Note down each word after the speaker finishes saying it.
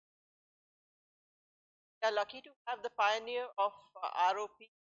We are lucky to have the pioneer of ROP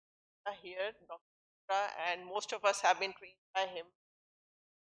here, Dr. Dogra, and most of us have been trained by him.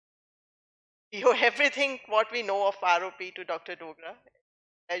 We owe everything what we know of ROP to Dr. Dogra.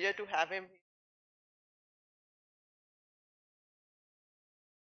 Pleasure to have him.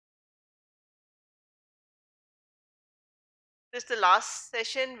 This is the last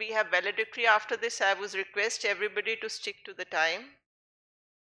session. We have valedictory after this. I would request everybody to stick to the time.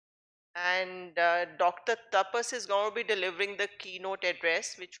 And Dr. Tapas is going to be delivering the keynote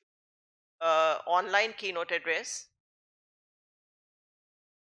address, which online keynote address.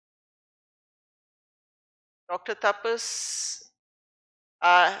 Dr. Tapas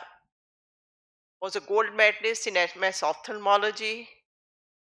was a gold medalist in MS ophthalmology.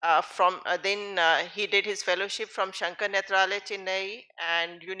 From then he did his fellowship from Shankar Nethralaya, Chennai,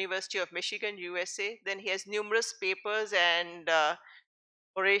 and University of Michigan, USA. Then he has numerous papers and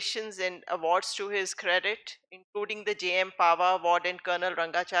orations and awards to his credit, including the J.M. Pava Award and Colonel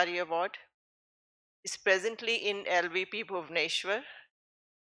Rangachari Award. He's presently in LVP Bhubaneswar.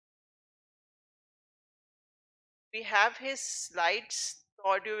 We have his slides, the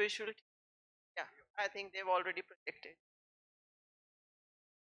audio visual. Yeah, I think they've already projected.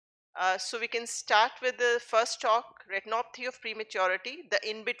 So we can start with the first talk, retinopathy of prematurity, the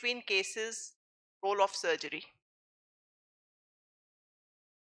in-between cases, role of surgery.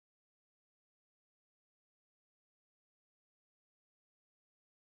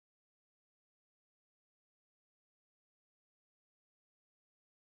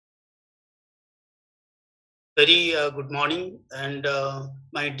 Very good morning, and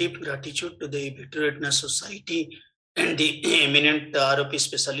my deep gratitude to the Veterinary Society and the eminent ROP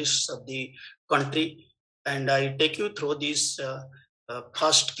specialists of the country. And I take you through this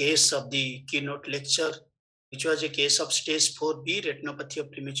first case of the keynote lecture, which was a case of stage 4B retinopathy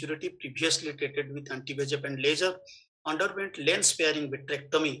of prematurity, previously treated with anti-VEGF and laser, underwent lens-sparing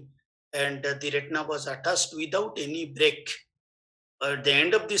vitrectomy, and the retina was attached without any break at the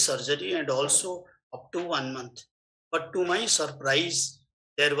end of the surgery and also up to 1 month. But to my surprise,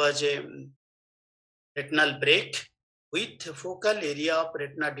 there was a retinal break with focal area of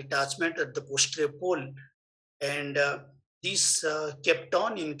retina detachment at the posterior pole. And this kept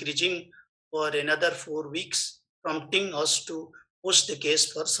on increasing for another 4 weeks, prompting us to push the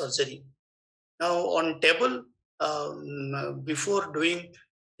case for surgery. Now, on table, before doing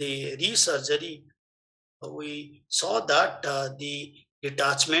the resurgery, we saw that the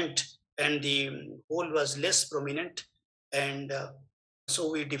detachment and the hole was less prominent, and so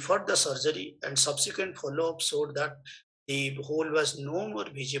we deferred the surgery, and subsequent follow-up showed that the hole was no more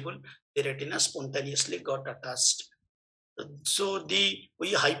visible. The retina spontaneously got attached. So we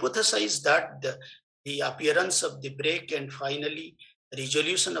hypothesized that the appearance of the break and finally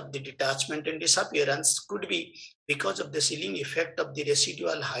resolution of the detachment and disappearance could be because of the sealing effect of the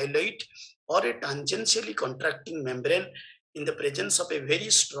residual hyaloid or a tangentially contracting membrane in the presence of a very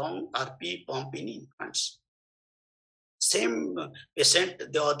strong RP pump in infants. Same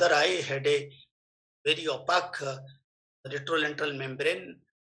patient, the other eye had a very opaque retrolateral membrane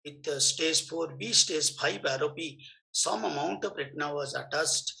with stage 4B, stage 5 ROP. Some amount of retina was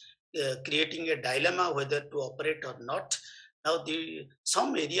attached, creating a dilemma whether to operate or not. Now,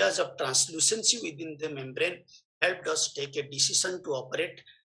 some areas of translucency within the membrane helped us take a decision to operate,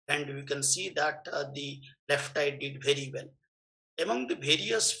 and we can see that the left eye did very well. Among the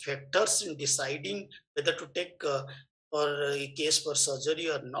various factors in deciding whether to take for a case for surgery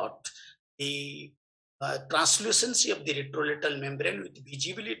or not, the translucency of the retrolateral membrane with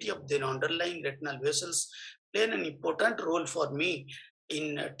visibility of the underlying retinal vessels play an important role for me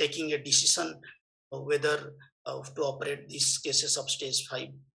in taking a decision of whether to operate these cases of stage 5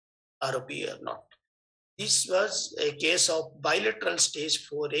 ROP or not. This was a case of bilateral stage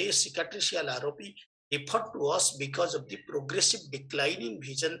 4A cicatricial ROP referred to us because of the progressive decline in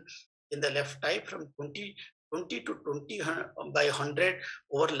vision in the left eye from 20 to 20 by 100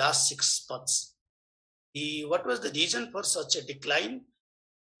 over last 6 months. What was the reason for such a decline?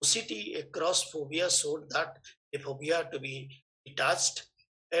 OCT across phobia showed that the phobia to be detached,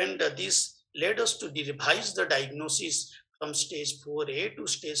 and this led us to revise the diagnosis from stage 4A to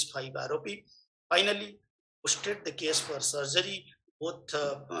stage 5 ROP. Finally, posted the case for surgery, both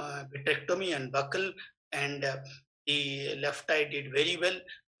vitrectomy and buccal, and the left eye did very well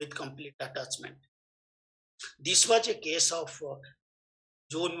with complete attachment. This was a case of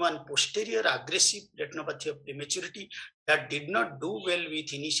zone 1 posterior aggressive retinopathy of prematurity that did not do well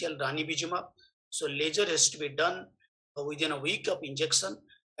with initial ranibizumab. So laser has to be done within a week of injection,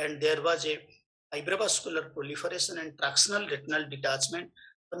 and there was a fibrobascular proliferation and tractional retinal detachment.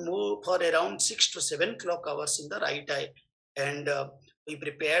 for around 6 to 7 clock hours in the right eye. And we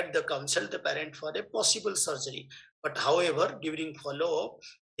prepared the counsel the parent for a possible surgery. But however, during follow-up,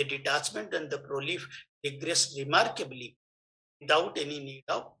 the detachment and the prolif regressed remarkably without any need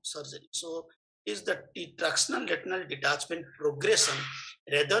of surgery. So is the tractional retinal detachment progression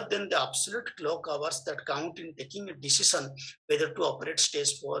rather than the absolute clock hours that count in taking a decision whether to operate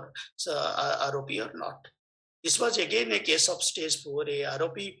stage 4 ROP or not. This was again a case of stage 4A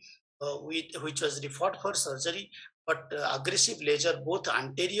ROP, which was referred for surgery, but aggressive lesion both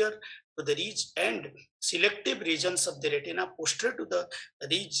anterior to the ridge and selective regions of the retina posterior to the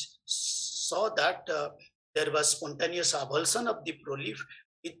ridge saw that there was spontaneous avulsion of the prolif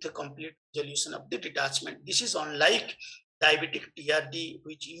with the complete resolution of the detachment. This is unlike diabetic TRD,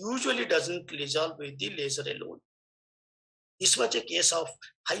 which usually doesn't resolve with the laser alone. This was a case of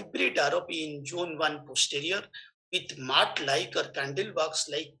hybrid ROP in zone 1 posterior with mat-like or candle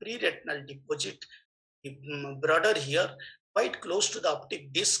box-like pre-retinal deposit, broader here, quite close to the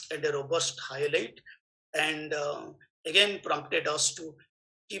optic disc and a robust highlight, and again prompted us to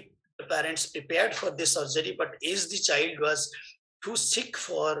keep the parents prepared for the surgery. But as the child was too sick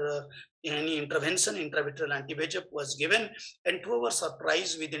for any intervention, intravitreal anti-VEGF was given, and to our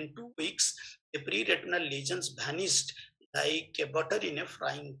surprise, within 2 weeks, the pre-retinal lesions vanished like a butter in a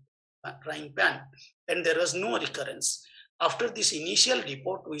frying pan, and there was no recurrence. After this initial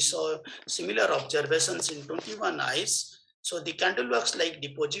report, we saw similar observations in 21 eyes. So the candlewax-like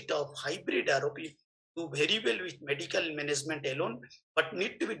deposit of hybrid ROP do very well with medical management alone, but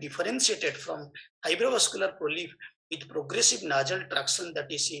need to be differentiated from hyperovascular prolif with progressive nasal traction that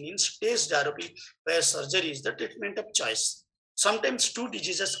is seen in staged ROP, where surgery is the treatment of choice. Sometimes two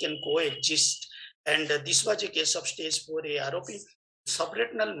diseases can coexist, and this was a case of stage 4A ROP.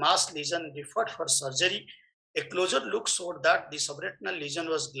 Subretinal mass lesion referred for surgery. A closer look showed that the subretinal lesion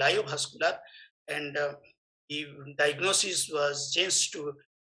was gliovascular, and the diagnosis was changed to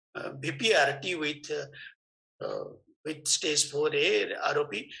BPRT with stage 4A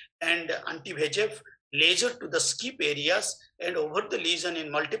ROP and anti-VEGF laser to the skip areas and over the lesion in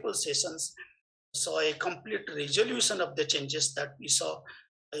multiple sessions, saw a complete resolution of the changes that we saw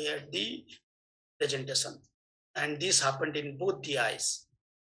at the presentation. And this happened in both the eyes.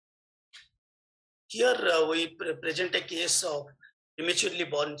 Here we present a case of prematurely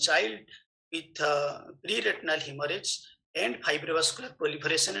born child with pre-retinal hemorrhage and fibrovascular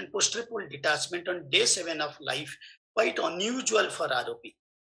proliferation and posterior pole detachment on day 7 of life, quite unusual for ROP,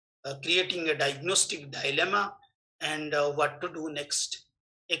 creating a diagnostic dilemma and what to do next.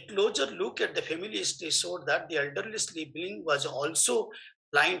 A closer look at the family history showed that the elderly sibling was also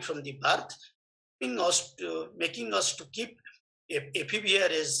blind from the birth, making us to keep FEVR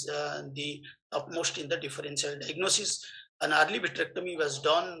as the upmost in the differential diagnosis. An early vitrectomy was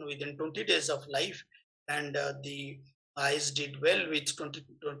done within 20 days of life, and the eyes did well with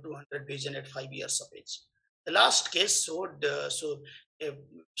 200 vision at 5 years of age. The last case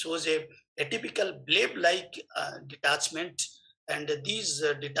shows a atypical blade-like detachment, and these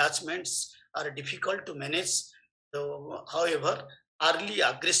detachments are difficult to manage. So, however, early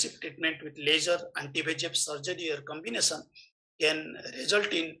aggressive treatment with laser, anti-VEGF surgery or combination can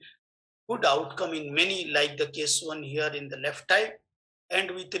result in good outcome in many, like the case one here in the left eye.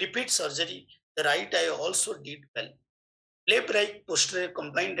 And with repeat surgery, the right eye also did well. Left-right posterior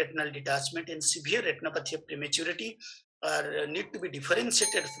combined retinal detachment and severe retinopathy of prematurity are need to be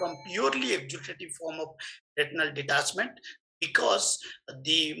differentiated from purely exudative form of retinal detachment, because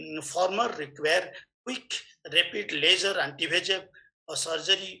the former require quick, rapid laser, anti-VEGF, or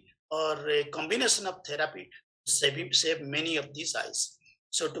surgery, or a combination of therapy to save many of these eyes.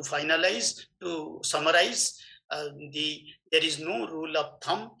 So to finalize, to summarize, there is no rule of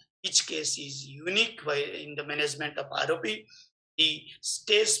thumb. Each case is unique in the management of ROP. The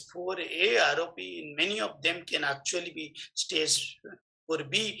stage 4A ROP, in many of them can actually be stage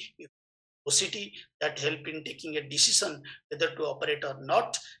 4B OCT that help in taking a decision whether to operate or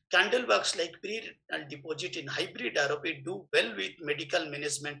not. Candleworks like pre-retinal deposit in hybrid ROP do well with medical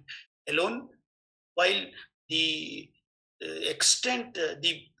management alone, while the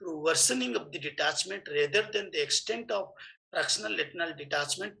the worsening of the detachment rather than the extent of fractional retinal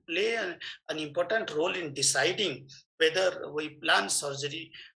detachment play an important role in deciding whether we plan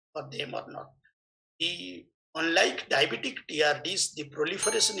surgery for them or not. Unlike diabetic TRDs, the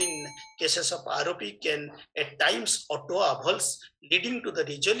proliferation in cases of ROP can at times auto-avulse, leading to the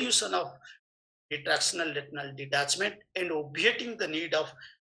resolution of retractional retinal detachment and obviating the need of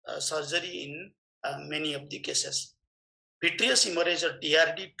surgery in many of the cases. Vitreous hemorrhage or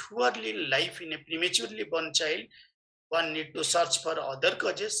TRD too early in life in a prematurely born child one need to search for other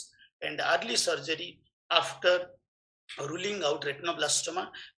causes, and early surgery after ruling out retinoblastoma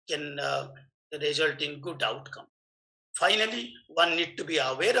can result in good outcome. Finally, one need to be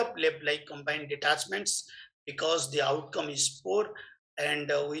aware of lab-like combined detachments because the outcome is poor,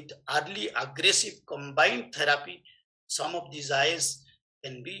 and with early aggressive combined therapy, some of these eyes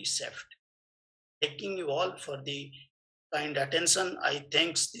can be saved. Thanking you all for the kind attention. I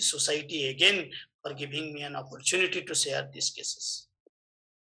thanks the society again for giving me an opportunity to share these cases.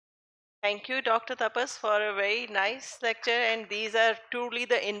 Thank you, Dr. Tapas, for a very nice lecture. And these are truly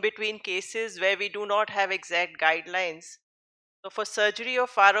the in between cases where we do not have exact guidelines. So, for surgery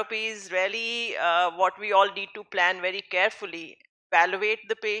of ROP is really what we all need to plan very carefully, evaluate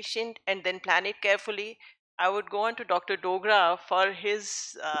the patient, and then plan it carefully. I would go on to Dr. Dogra for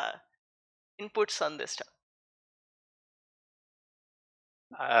his inputs on this.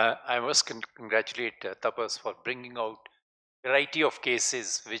 I must congratulate Tapas for bringing out variety of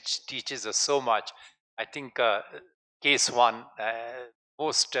cases, which teaches us so much. I think case one,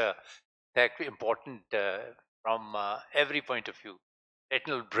 most important from every point of view,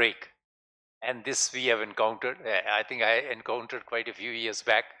 retinal break, and this we have encountered. I think I encountered quite a few years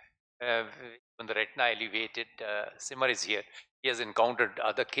back when the retina elevated. Simar is here. He has encountered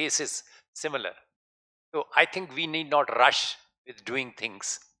other cases similar. So I think we need not rush with doing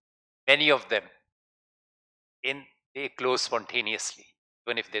things. Many of them in they close spontaneously,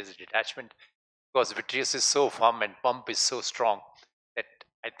 even if there's a detachment, because vitreous is so firm and pump is so strong that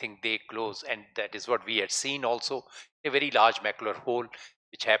I think they close, and that is what we had seen also. A very large macular hole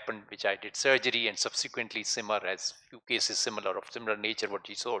which happened, which I did surgery, and subsequently Simmer has few cases similar of similar nature what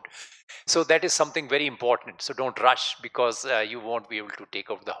he showed. So that is something very important. So don't rush, because you won't be able to take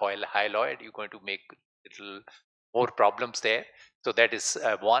out the hyaloid. You're going to make little more problems there. So that is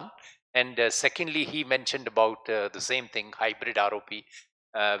one. And secondly, he mentioned about the same thing, hybrid ROP,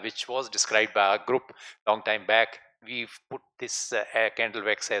 which was described by our group long time back. We've put this candle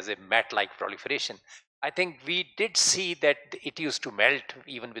wax as a mat-like proliferation. I think we did see that it used to melt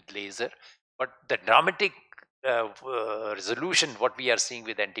even with laser, but the dramatic resolution what we are seeing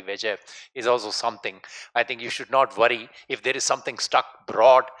with anti-VEGF is also something. I think you should not worry if there is something stuck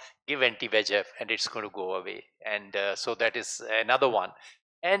broad. Give anti-VEGF and it's going to go away. And so that is another one.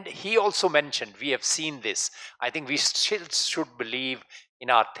 And he also mentioned, we have seen this. I think we still should believe in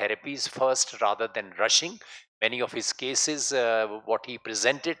our therapies first rather than rushing. Many of his cases, what he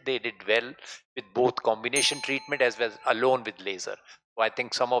presented, they did well with both combination treatment as well as alone with laser. So I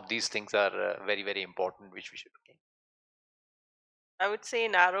think some of these things are very, very important, which we should look. I would say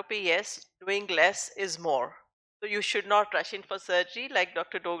in ROP, yes, doing less is more. So you should not rush in for surgery, like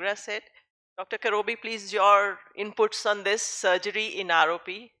Dr. Dogra said. Dr. Karobi, please, your inputs on this surgery in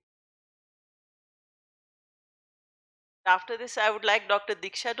ROP. After this, I would like Dr.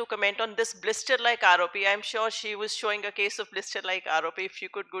 Diksha to comment on this blister-like ROP. I'm sure she was showing a case of blister-like ROP. If you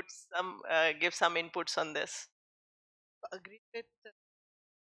could give some inputs on this. Agree with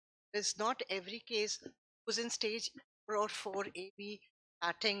is not every case who's in stage 4 or 4 AB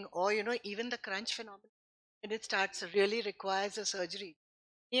starting, or even the crunch phenomenon when it starts really requires a surgery.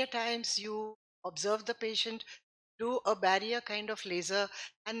 Many times you observe the patient, do a barrier kind of laser,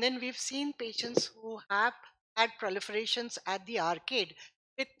 and then we've seen patients who have had proliferations at the arcade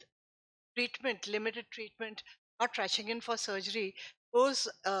with treatment, limited treatment, not rushing in for surgery. Those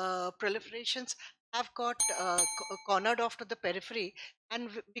proliferations have got cornered off to the periphery, and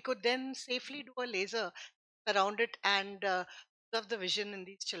we could then safely do a laser around it and preserve the vision in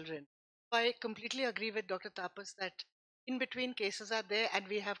these children. So I completely agree with Dr. Tapas that in between cases are there, and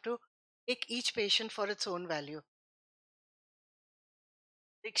we have to take each patient for its own value.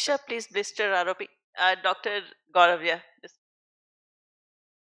 Diksha, please, blister ROP. Dr. Gaurav, yeah.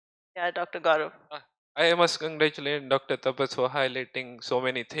 Yeah, Dr. Gaurav. I must congratulate Dr. Tapas for highlighting so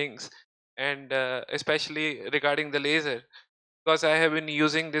many things, and especially regarding the laser, because I have been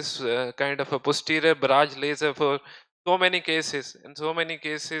using this kind of a posterior barrage laser for so many cases. In so many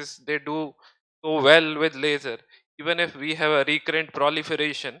cases, they do so well with laser. Even if we have a recurrent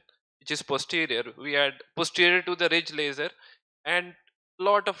proliferation, which is posterior, we add posterior to the ridge laser, and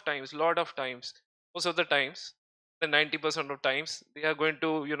lot of times, most of the times, the 90% of times, they are going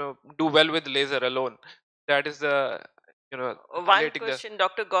to do well with laser alone. That is the One highlighting the. question,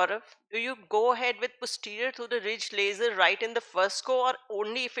 Dr. Gaurav. Do you go ahead with posterior to the ridge laser right in the first go, or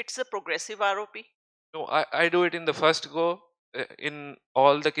only if it's a progressive ROP? No, I do it in the first go in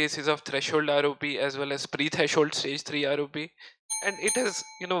all the cases of threshold ROP as well as pre-threshold stage 3 ROP, and it has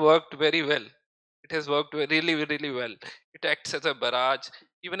worked very well. It has worked really really well. It acts as a barrage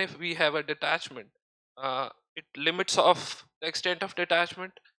even if we have a detachment. it limits off the extent of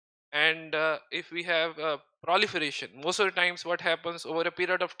detachment. And if we have proliferation, most of the times what happens over a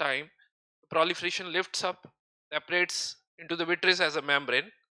period of time, proliferation lifts up, separates into the vitreous as a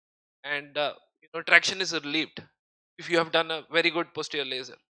membrane, and traction is relieved if you have done a very good posterior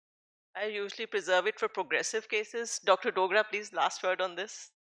laser. I usually preserve it for progressive cases. Dr. Dogra, please, last word on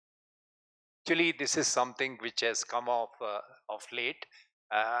this. Actually, this is something which has come off of late.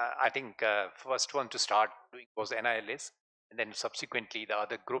 I think first one to start doing was NILS, and then subsequently the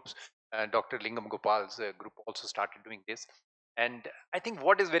other groups. Dr. Lingam Gopal's group also started doing this. And I think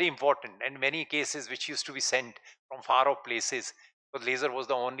what is very important, and many cases which used to be sent from far off places, because laser was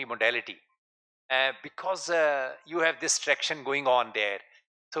the only modality, because you have this traction going on there.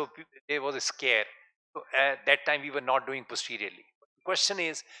 So there was a scare. So at that time, we were not doing posteriorly. The question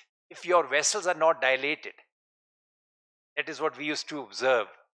is, if your vessels are not dilated, that is what we used to observe.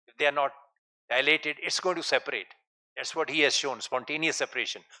 If they are not dilated, it's going to separate. That's what he has shown, spontaneous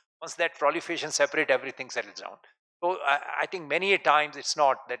separation. Once that proliferation separate, everything settles down. So I think many a times it's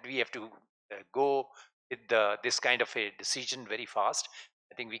not that we have to go with this kind of a decision very fast.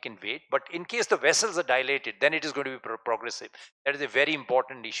 I think we can wait. But in case the vessels are dilated, then it is going to be progressive. That is a very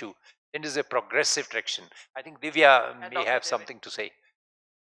important issue. Then it is a progressive traction. I think Divya may Dr. have David. something to say.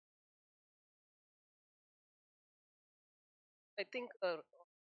 I think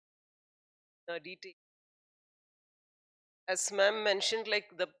detail, as ma'am mentioned, like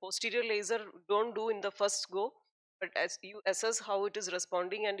the posterior laser don't do in the first go, but as you assess how it is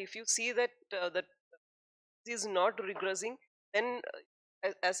responding, and if you see that that is not regressing, then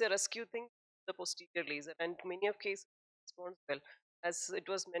as a rescue thing, the posterior laser, and many of cases responds well. As it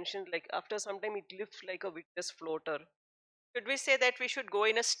was mentioned, like after some time it lifts like a vitreous floater. Should we say that we should go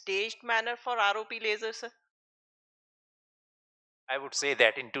in a staged manner for ROP lasers, sir? I would say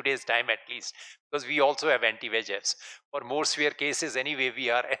that in today's time at least, because we also have anti-VEGFs. For more severe cases, anyway, we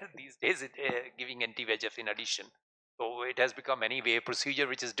are these days giving anti-VEGF in addition. So it has become anyway a procedure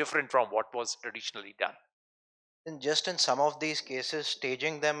which is different from what was traditionally done. And just in some of these cases,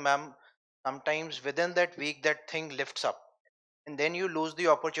 staging them, ma'am, sometimes within that week that thing lifts up. And then you lose the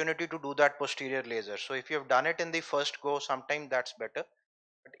opportunity to do that posterior laser. So if you have done it in the first go, sometimes that's better.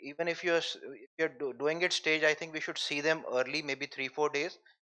 But even if you're doing it stage, I think we should see them early, maybe 3 4 days.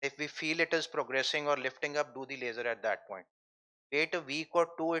 If we feel it is progressing or lifting up, do the laser at that point. Wait a week or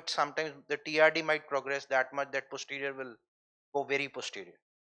two, it sometimes the TRD might progress that much that posterior will go very posterior.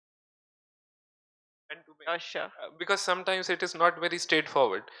 And to make, Sure. because sometimes it is not very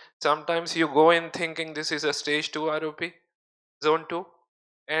straightforward. Sometimes you go in thinking this is a stage 2 ROP, zone 2,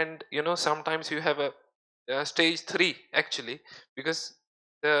 and sometimes you have a stage 3 actually, because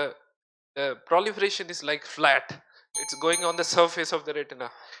the proliferation is like flat, it's going on the surface of the retina.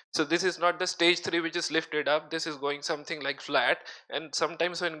 So this is not the stage 3 which is lifted up, this is going something like flat, and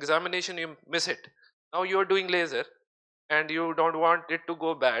sometimes on examination you miss it. Now you are doing laser and you don't want it to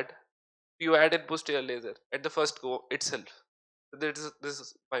go bad, you add in posterior laser at the first go itself. This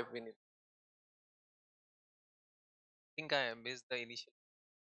is my opinion. Think I missed the initial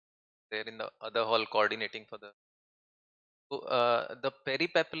there in the other hall coordinating for the. So, the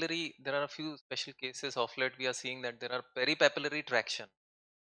peripapillary, there are a few special cases of late we are seeing that there are peripapillary traction.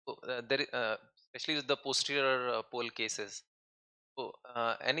 So, especially with the posterior pole cases. So,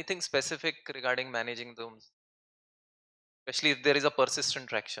 anything specific regarding managing those, especially if there is a persistent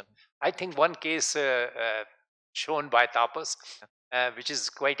traction? I think one case shown by Tapas, which is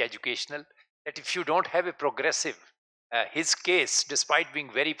quite educational, that if you don't have a progressive, his case, despite being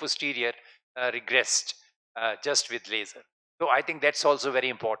very posterior, regressed just with laser. So I think that's also very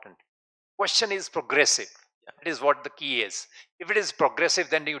important. Question is progressive. That is what the key is. If it is progressive,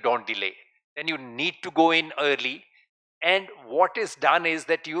 then you don't delay. Then you need to go in early. And what is done is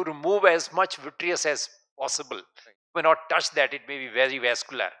that you remove as much vitreous as possible. You may not touch that, it may be very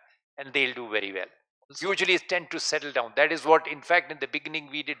vascular, and they'll do very well. Also, Usually it tend to settle down. That is what, in fact, in the beginning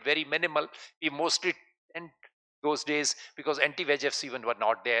we did very minimal. We mostly tend those days, because anti-VEGFs even were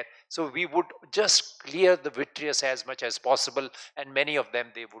not there. So we would just clear the vitreous as much as possible, and many of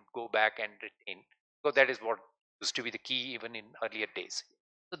them they would go back and retain. So that is what used to be the key even in earlier days.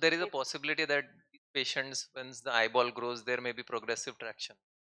 so there is a possibility that these patients, once the eyeball grows, there may be progressive traction.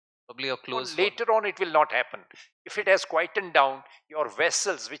 Probably a No, close follow. later on it will not happen. If it has quietened down, your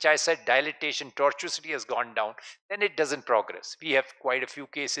vessels, which I said dilatation, tortuosity has gone down, then it doesn't progress. We have quite a few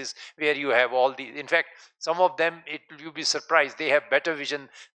cases where you have all these. In fact, some of them, you'll be surprised, they have better vision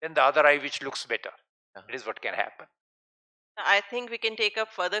than the other eye, which looks better. Yeah. It is what can happen. I think we can take up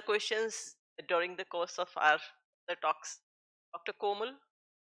further questions during the course of our the talks. Dr. Komal.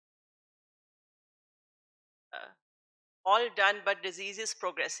 all done, but disease is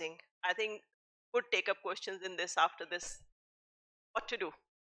progressing. I think could take up questions in this after this. What to do?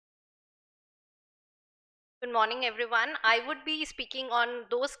 Good morning, everyone. I would be speaking on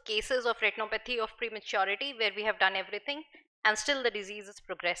those cases of retinopathy of prematurity where we have done everything and still the disease is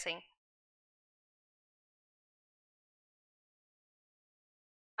progressing.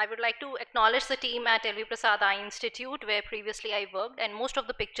 I would like to acknowledge the team at LV Prasad Eye Institute where previously I worked, and most of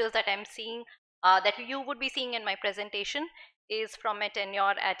the pictures that I'm seeing that you would be seeing in my presentation is from my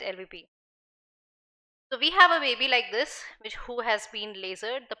tenure at LVP. So we have a baby like this who has been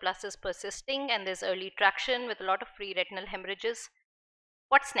lasered, the plus is persisting and there's early traction with a lot of pre-retinal hemorrhages.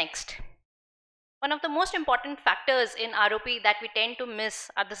 What's next? One of the most important factors in ROP that we tend to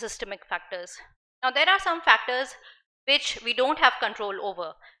miss are the systemic factors. Now there are some factors which we don't have control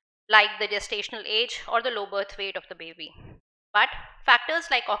over, like the gestational age or the low birth weight of the baby. But factors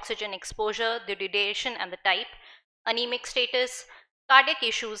like oxygen exposure, the duration and the type, anemic status, cardiac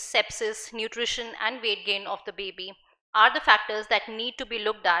issues, sepsis, nutrition and weight gain of the baby are the factors that need to be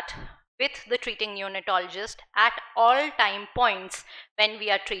looked at with the treating neonatologist at all time points when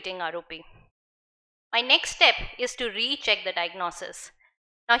we are treating ROP. My next step is to recheck the diagnosis.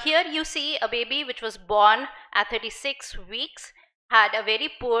 Now here you see a baby which was born at 36 weeks, had a very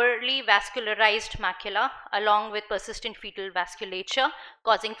poorly vascularized macula along with persistent fetal vasculature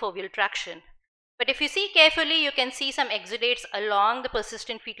causing foveal traction. But if you see carefully, you can see some exudates along the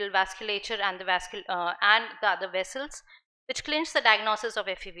persistent fetal vasculature and the other vessels, which clinch the diagnosis of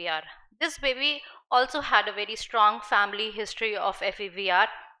FEVR. This baby also had a very strong family history of FEVR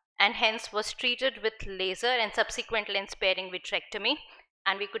and hence was treated with laser and subsequent lens sparing vitrectomy,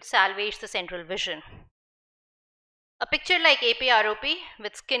 and we could salvage the central vision. A picture like APROP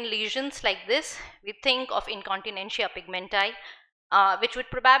with skin lesions like this, we think of incontinentia pigmenti, which would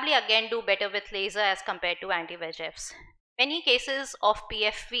probably again do better with laser as compared to anti-VEGFs. Many cases of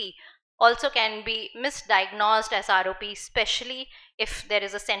PFV also can be misdiagnosed as ROP, especially if there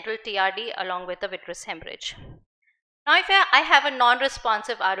is a central TRD along with a vitreous hemorrhage. Now, if I have a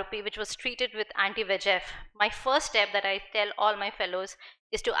non-responsive ROP which was treated with anti-VEGF, my first step that I tell all my fellows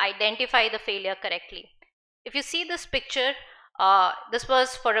is to identify the failure correctly. If you see this picture, this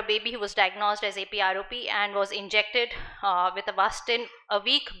was for a baby who was diagnosed as APROP and was injected with Avastin a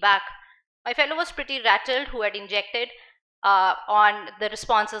week back. My fellow was pretty rattled who had injected on the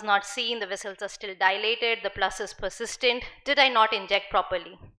response is not seen, the vessels are still dilated, the plus is persistent. Did I not inject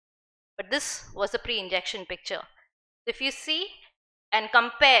properly? But this was the pre-injection picture. If you see and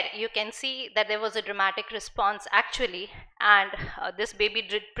compare, you can see that there was a dramatic response actually, and this baby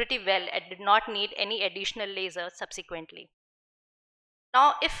did pretty well and did not need any additional laser subsequently.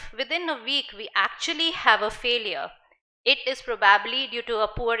 Now, if within a week we actually have a failure, it is probably due to a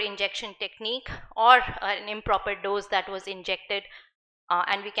poor injection technique or an improper dose that was injected,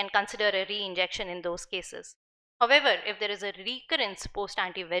 and we can consider a re-injection in those cases. However, if there is a recurrence post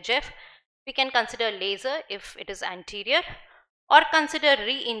anti-VEGF, we can consider laser if it is anterior, or consider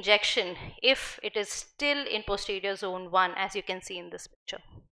re-injection if it is still in posterior zone 1, as you can see in this picture.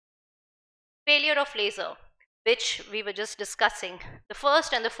 Failure of laser, which we were just discussing, the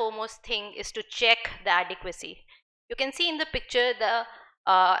first and the foremost thing is to check the adequacy. You can see in the picture the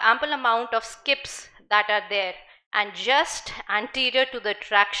ample amount of skips that are there, and just anterior to the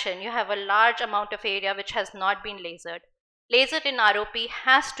traction you have a large amount of area which has not been lasered. Laser in ROP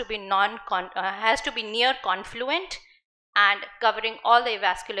has to be near confluent and covering all the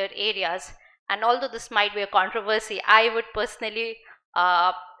avascular areas. And although this might be a controversy, I would personally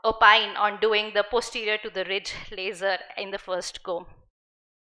opine on doing the posterior to the ridge laser in the first go.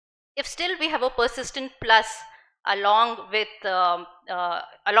 If still we have a persistent plus along with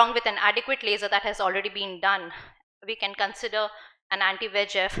an adequate laser that has already been done, we can consider an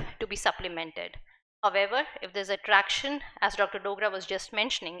anti-VEGF to be supplemented. However, if there's a traction, as Dr. Dogra was just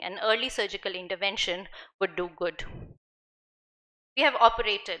mentioning, an early surgical intervention would do good. We have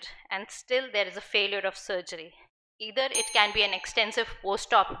operated and still there is a failure of surgery. Either it can be an extensive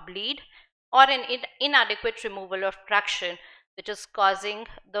post-op bleed or an inadequate removal of traction which is causing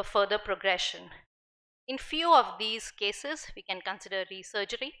the further progression. In few of these cases, we can consider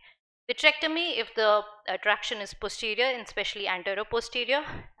resurgery. Vitrectomy if the traction is posterior, and especially anteroposterior,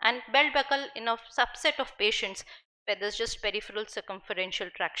 and belt buckle in a subset of patients where there's just peripheral circumferential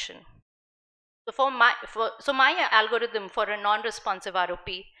traction. So my algorithm for a non-responsive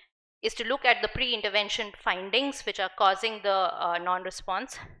ROP is to look at the pre-intervention findings which are causing the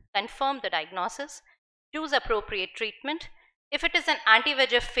non-response, confirm the diagnosis, choose appropriate treatment. If it is an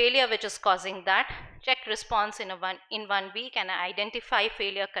anti-VEGF failure which is causing that, check response in 1 week and identify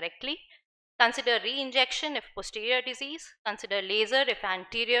failure correctly, Consider re-injection if posterior disease. Consider laser if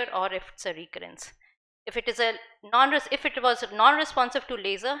anterior or if it's a recurrence. If it was non-responsive to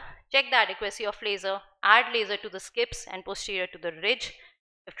laser, check the adequacy of laser, add laser to the skips and posterior to the ridge.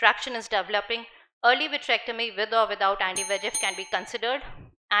 If traction is developing, early vitrectomy with or without anti-VEGF can be considered,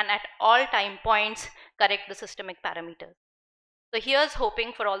 and at all time points correct the systemic parameters. So here's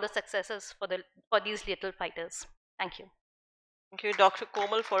hoping for all the successes for these little fighters. Thank you. Thank you, Dr.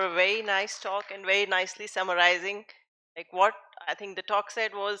 Komal, for a very nice talk and very nicely summarizing. Like what I think the talk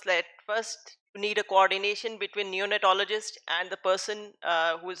said was that first you need a coordination between neonatologist and the person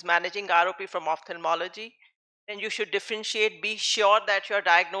who is managing ROP from ophthalmology. Then you should differentiate. Be sure that your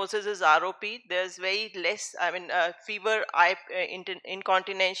diagnosis is ROP. There's very less. I mean, fever, eye,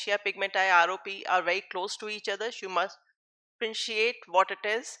 incontinentia, pigment eye, ROP are very close to each other. You must differentiate what it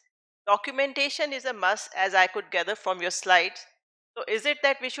is. Documentation is a must, as I could gather from your slides. So, is it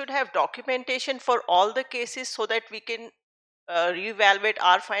that we should have documentation for all the cases so that we can reevaluate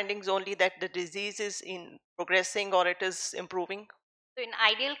our findings only that the disease is in progressing or it is improving? So in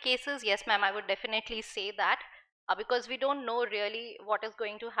ideal cases, yes, ma'am, I would definitely say that because we don't know really what is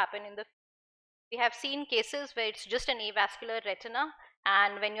going to happen in the. We have seen cases where it's just an avascular retina,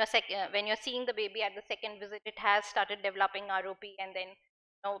 and when you're seeing the baby at the second visit, it has started developing ROP and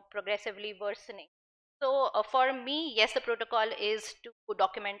then progressively worsening. So for me, yes, the protocol is to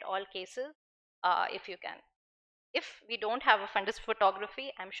document all cases if you can. If we don't have a fundus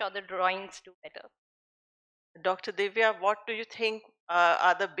photography, I'm sure the drawings do better. Dr. Divya, what do you think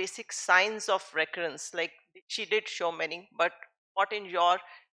are the basic signs of recurrence? Like she did show many, but what in your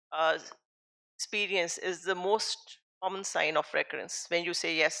uh, experience is the most common sign of recurrence when you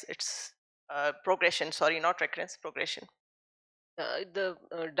say yes, it's progression? Sorry, not recurrence, progression. The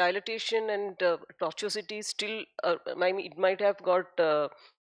dilatation and tortuosity still, I mean, it might have got,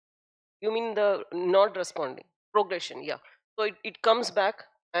 you mean the not responding, progression, yeah. So it comes back,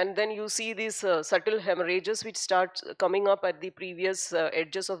 and then you see these subtle hemorrhages which start coming up at the previous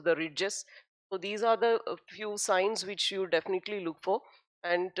edges of the ridges. So these are the few signs which you definitely look for.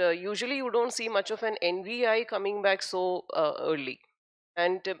 And usually you don't see much of an NVI coming back so early.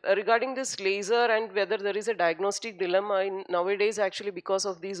 And regarding this laser and whether there is a diagnostic dilemma in nowadays, actually, because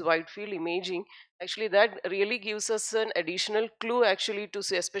of these wide field imaging, actually that really gives us an additional clue actually to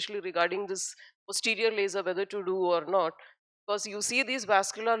say, especially regarding this posterior laser, whether to do or not. Because you see these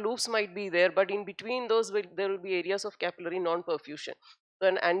vascular loops might be there, but in between those there will be areas of capillary non-perfusion. So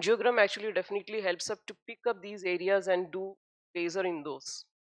an angiogram actually definitely helps us to pick up these areas and do laser in those.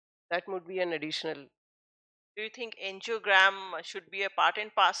 That would be an additional. Do you think angiogram should be a part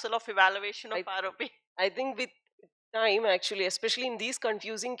and parcel of evaluation of I, ROP? I think with time, actually, especially in these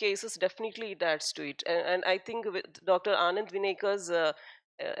confusing cases, definitely it adds to it. And I think with Dr. Anand Vinekar's,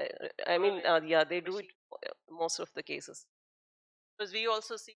 I mean, yeah, they do it most of the cases. Because we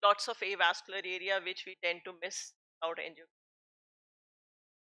also see lots of avascular area which we tend to miss out angiogram.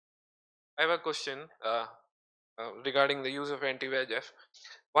 I have a question regarding the use of anti-VEGF.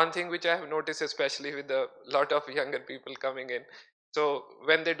 One thing which I have noticed, especially with a lot of younger people coming in, so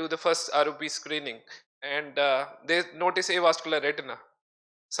when they do the first ROP screening and they notice avascular retina,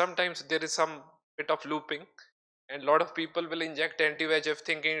 sometimes there is some bit of looping, and a lot of people will inject anti-VEGF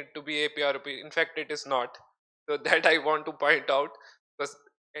thinking it to be APROP. In fact, it is not. So that I want to point out, because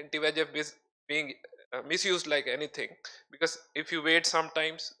anti-VEGF is being misused like anything. Because if you wait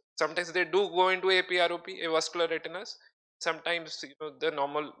sometimes they do go into APROP, avascular retinas. Sometimes the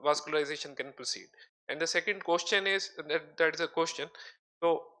normal vascularization can proceed. And the second question is that is a question.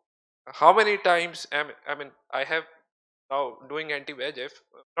 So how many times I mean I have now doing anti-VEGF,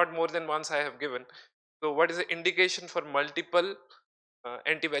 not more than once I have given. So what is the indication for multiple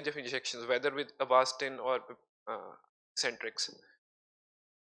anti-VEGF injections, whether with Avastin or Centrix?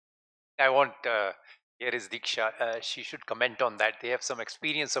 I want here is Diksha. She should comment on that. They have some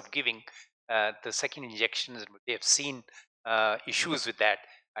experience of giving the second injections. They have seen issues with that.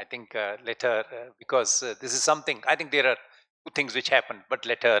 I think let her because this is something. I think there are two things which happen, but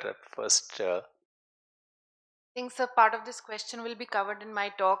let her first. Think so part of this question will be covered in my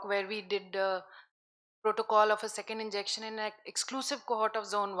talk where we did protocol of a second injection in an exclusive cohort of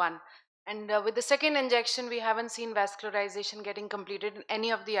zone 1, and with the second injection we haven't seen vascularization getting completed in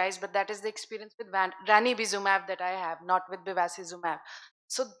any of the eyes, but that is the experience with ranibizumab that I have, not with bevacizumab.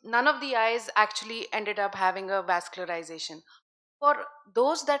 So none of the eyes actually ended up having a vascularization. For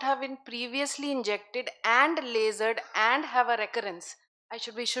those that have been previously injected and lasered and have a recurrence,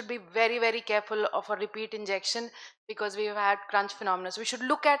 We should be very, very careful of a repeat injection because we've had crunch phenomena. So we should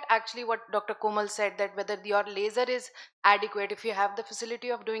look at actually what Dr. Komal said, that whether your laser is adequate. If you have the facility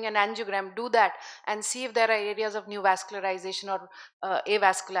of doing an angiogram, do that and see if there are areas of new vascularization or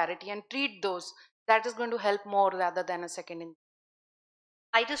avascularity and treat those. That is going to help more rather than a second injection.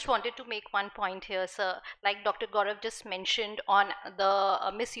 I just wanted to make one point here, sir. Like Dr. Gaurav just mentioned on the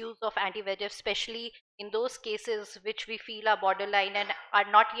misuse of anti-VEGF, especially in those cases which we feel are borderline and are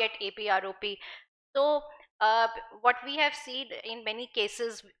not yet APROP. So, what we have seen in many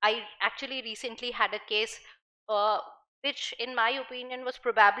cases, I actually recently had a case uh, which, in my opinion, was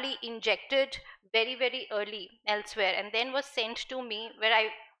probably injected very, very early elsewhere and then was sent to me where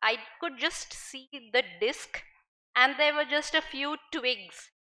I could just see the disc and there were just a few twigs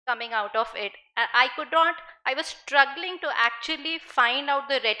coming out of it. I could not, I was struggling to actually find out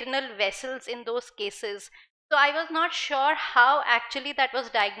the retinal vessels in those cases. So I was not sure how actually that was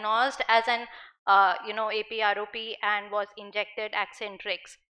diagnosed as an APROP and was injected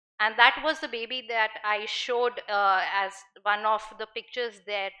Accentrix. And that was the baby that I showed as one of the pictures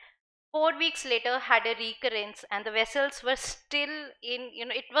there. 4 weeks later had a recurrence and the vessels were still in,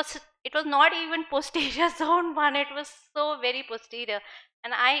 it was not even posterior zone 1, it was so very posterior,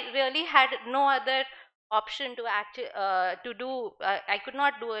 and I really had no other option to actually to do I could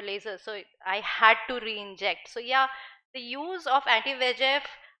not do a laser, so I had to re-inject. So yeah, the use of anti-VEGF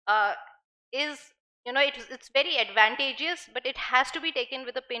is, it's very advantageous, but it has to be taken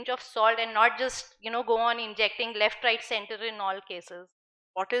with a pinch of salt and not just go on injecting left, right, center in all cases.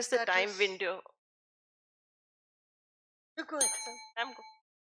 What is the That time was- window? You go ahead, sir. I'm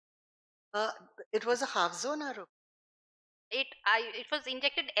Uh, it was a half zone ROP. It was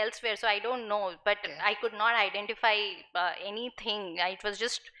injected elsewhere, so I don't know, but Okay. I could not identify anything. It was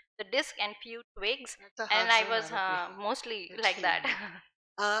just the disc and few twigs, That's a and half I zone was ROP. mostly It's like that.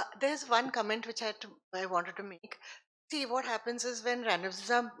 healing. There's one comment which I wanted to make. See, what happens is when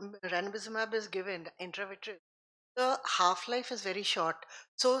ranibizumab is given intravitreal, the half life is very short.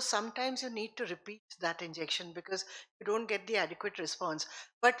 So sometimes you need to repeat that injection because you don't get the adequate response.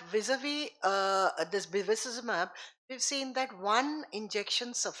 But vis-a-vis this bevacizumab, we've seen that one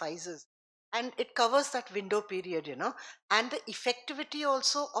injection suffices and it covers that window period. And the effectivity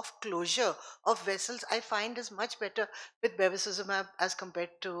also of closure of vessels I find is much better with bevacizumab as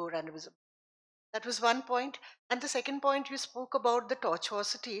compared to ranibizumab. That was one point. And the second point, you spoke about the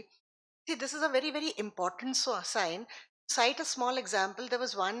tortuosity. See, this is a very, very important sign. Cite a small example. There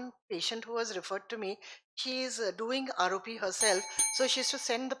was one patient who was referred to me. She is doing ROP herself. So she used to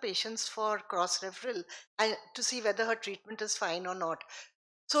send the patients for cross referral and to see whether her treatment is fine or not.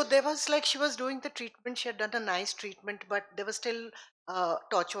 So there was like she was doing the treatment. She had done a nice treatment, but there was still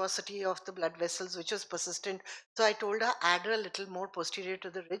tortuosity of the blood vessels, which was persistent. So I told her add her a little more posterior to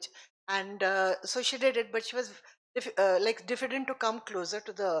the ridge, and so she did it. But she was like diffident to come closer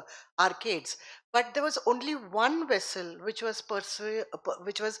to the arcades. But there was only one vessel which was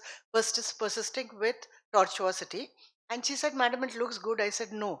persisting with tortuosity, and she said, "Madam, it looks good." I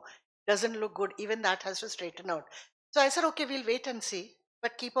said, "No, doesn't look good. Even that has to straighten out." So I said, "Okay, we'll wait and see,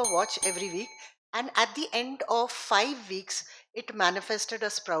 but keep a watch every week." And at the end of 5 weeks, it manifested a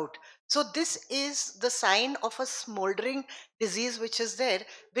sprout. So this is the sign of a smoldering disease which is there,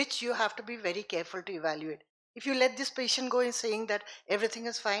 which you have to be very careful to evaluate. If you let this patient go in saying that everything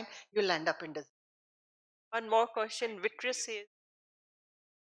is fine, you'll end up in disease. one more question. Vitreous is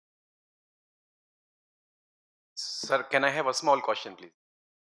Sir, can I have a small question, please?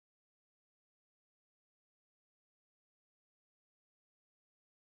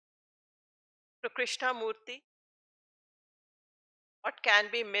 to Krishna Murthy. What can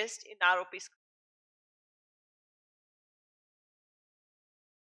be missed in ROP?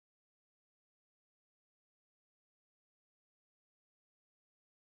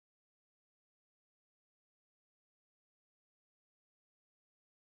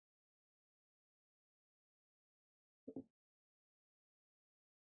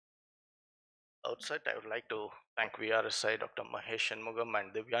 Outside, I would like to thank VRSI, Dr. Mahesh and Mugam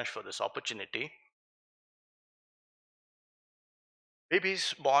and Divyansh for this opportunity.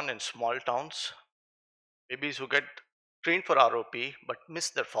 Babies born in small towns, babies who get trained for ROP but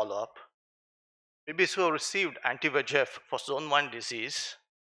miss their follow-up, babies who have received anti-VEGF for zone 1 disease,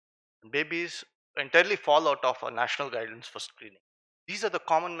 and babies who entirely fall out of our national guidance for screening. These are the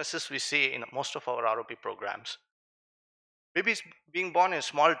common misses we see in most of our ROP programs. Babies being born in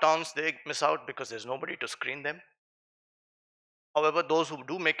small towns, they miss out because there's nobody to screen them. However, those who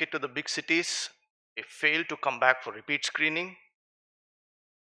do make it to the big cities, they fail to come back for repeat screening.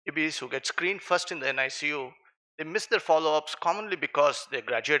 Babies who get screened first in the NICU, They miss their follow-ups commonly because they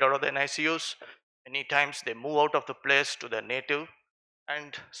graduate out of the NICUs. Many times they move out of the place to their native,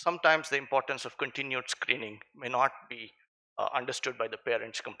 and sometimes the importance of continued screening may not be understood by the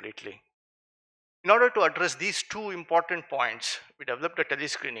parents completely. In order to address these two important points, we developed a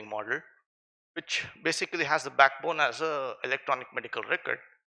telescreening model, which basically has the backbone as a electronic medical record,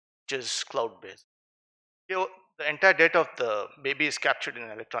 which is cloud-based. Here, the entire data of the baby is captured in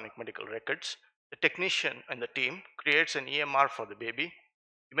electronic medical records. The technician and the team creates an EMR for the baby,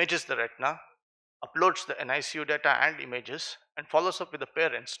 images the retina, uploads the NICU data and images, and follows up with the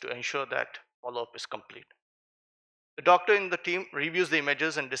parents to ensure that follow-up is complete. The doctor in the team reviews the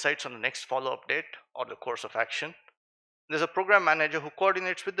images and decides on the next follow-up date or the course of action. There's a program manager who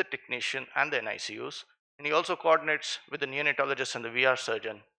coordinates with the technician and the NICUs, and he also coordinates with the neonatologist and the VR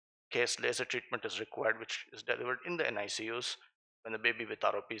surgeon in case laser treatment is required, which is delivered in the NICUs when the baby with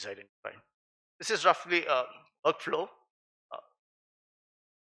ROP is identified. This is roughly a workflow.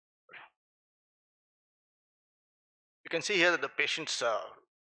 You can see here that the patient's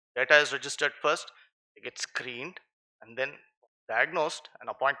data is registered first, they get screened, and then diagnosed, an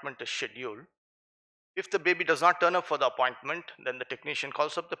appointment is scheduled. If the baby does not turn up for the appointment, then the technician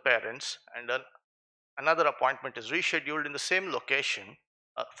calls up the parents, and then another appointment is rescheduled in the same location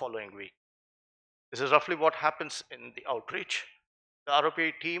following week. This is roughly what happens in the outreach. The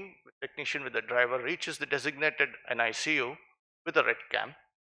ROP team, technician with the driver, reaches the designated NICU with a red cam.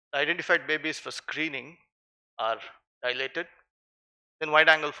 The identified babies for screening are dilated. Then wide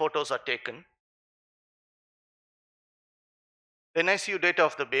angle photos are taken. The NICU data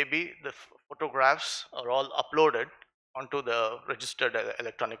of the baby, the photographs are all uploaded onto the registered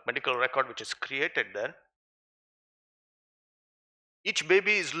electronic medical record, which is created there. Each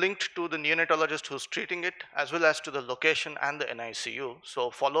baby is linked to the neonatologist who's treating it, as well as to the location and the NICU.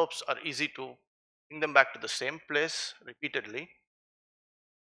 So follow-ups are easy to bring them back to the same place repeatedly.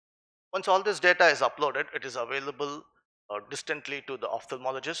 Once all this data is uploaded, it is available distantly to the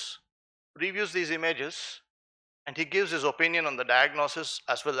ophthalmologist, who reviews these images, and he gives his opinion on the diagnosis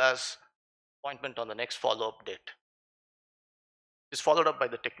as well as appointment on the next follow-up date. It is followed up by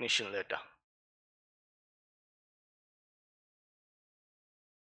the technician later.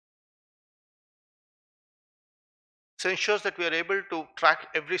 This ensures that we are able to track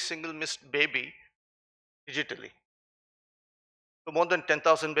every single missed baby digitally. So more than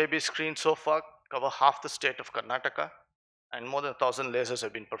 10,000 babies screened so far, cover half the state of Karnataka, and more than 1,000 lasers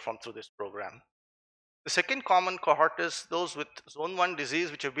have been performed through this program. The second common cohort is those with zone 1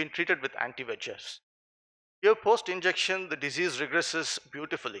 disease which have been treated with anti-VEGFs. Here post-injection the disease regresses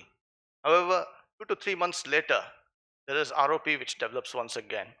beautifully. However, 2 to 3 months later, there is ROP which develops once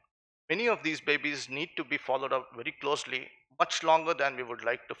again. Many of these babies need to be followed up very closely, much longer than we would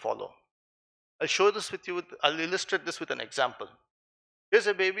like to follow. I'll show this with you, I'll illustrate this with an example. Here's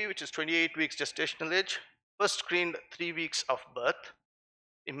a baby which is 28 weeks gestational age, first screened 3 weeks of birth,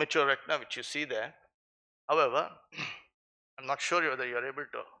 immature retina which you see there. However, I'm not sure whether you're able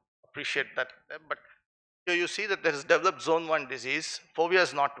to appreciate that, but here you see that there is developed zone 1 disease, fovea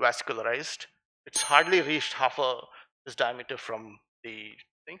is not vascularized, it's hardly reached half this diameter from the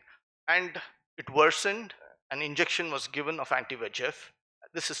thing, and it worsened. An injection was given of anti-VEGF.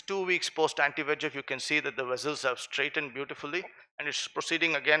 This is 2 weeks post anti-VEGF. You can see that the vessels have straightened beautifully and it's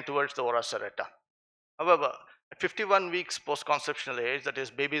proceeding again towards the ora serrata. However, at 51 weeks post-conceptional age, that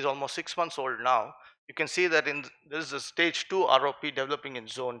is baby is almost 6 months old now, you can see that there is a stage 2 ROP developing in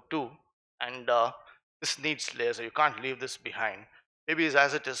zone 2, and this needs laser. You can't leave this behind. Baby is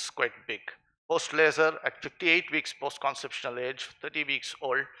as it is quite big. Post laser at 58 weeks post-conceptional age, 30 weeks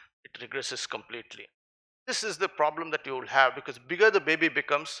old, it regresses completely. This is the problem that you will have, because bigger the baby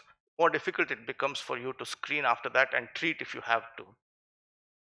becomes, more difficult it becomes for you to screen after that and treat if you have to.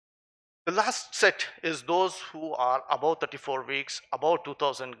 The last set is those who are above 34 weeks, above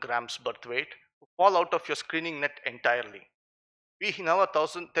 2000 grams birth weight, who fall out of your screening net entirely. We in our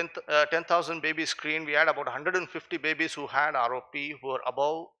 10,000 babies screen, we had about 150 babies who had ROP who were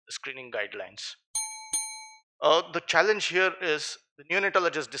above the screening guidelines. The challenge here is the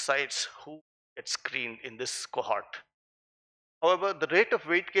neonatologist decides who gets screened in this cohort. However, the rate of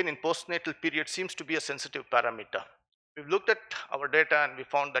weight gain in postnatal period seems to be a sensitive parameter. We've looked at our data and we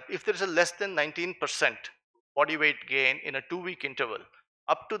found that if there is a less than 19% body weight gain in a 2-week interval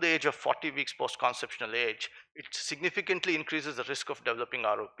up to the age of 40 weeks post-conceptional age, it significantly increases the risk of developing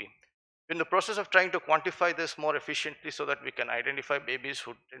ROP. We're in the process of trying to quantify this more efficiently so that we can identify babies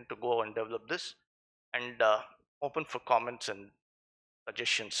who tend to go and develop this, and open for comments and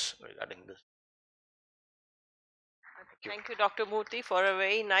suggestions regarding this. Thank you, Dr. Murthy, for a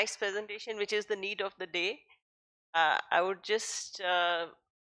very nice presentation, which is the need of the day. I would just, I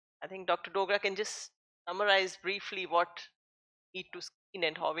think Dr. Dogra can just summarize briefly what we need to screen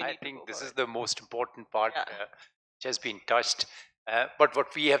and how we I need to think go this for is it. the most important part Yeah. which has been touched. But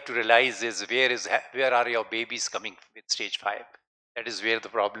what we have to realize is where are your babies coming with stage 5? That is where the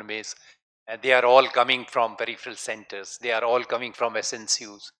problem is. And they are all coming from peripheral centers. They are all coming from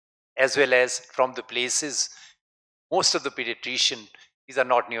SNCUs, as well as from the places. Most of the pediatrician, these are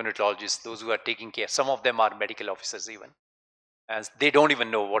not neonatologists, those who are taking care. Some of them are medical officers even, as they don't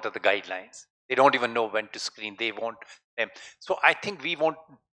even know what are the guidelines. They don't even know when to screen. They want them. So I think we want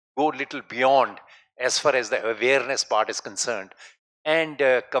to go a little beyond as far as the awareness part is concerned, and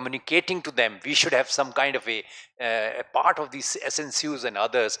communicating to them. We should have some kind of a part of these SNCUs and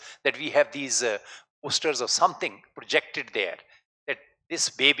others, that we have these posters or something projected there, that this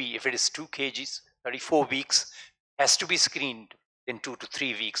baby, if it is 2 kgs, 34 weeks, has to be screened in 2 to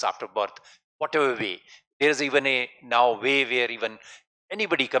 3 weeks after birth, whatever way. There's even a now way where even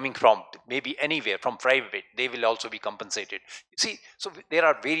anybody coming from maybe anywhere from private, they will also be compensated. You see, so there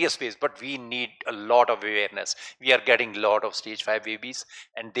are various ways, but we need a lot of awareness. We are getting a lot of stage 5 babies,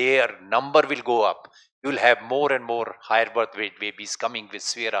 and their number will go up. You will have more and more higher birth weight babies coming with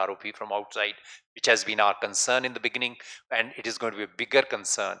severe ROP from outside, which has been our concern in the beginning, and it is going to be a bigger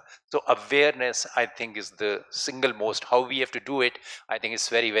concern. So awareness, I think, is the single most. How we have to do it, I think it's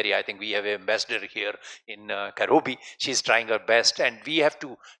very. I think we have an ambassador here in Karobi. She's trying her best, and we have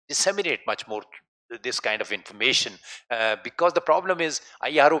to disseminate much more this kind of information, because the problem is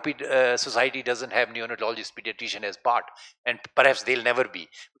IROP society doesn't have neonatologist pediatrician as part, and perhaps they'll never be,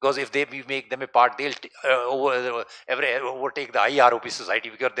 because if we make them a part, they'll overtake the IROP society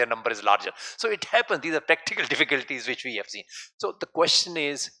because their number is larger. So it happens. These are practical difficulties which we have seen. So the question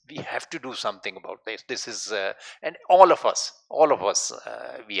is, we have to do something about this. This is and all of us,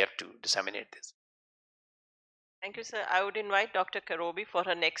 we have to disseminate this. Thank you, sir. I would invite Dr. Karobi for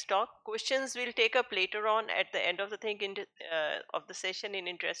her next talk. Questions we'll take up later on at the end of the thing of the session, in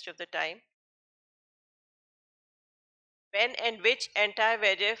interest of the time. When and which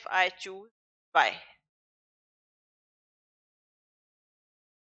anti-VEGF I choose? Why?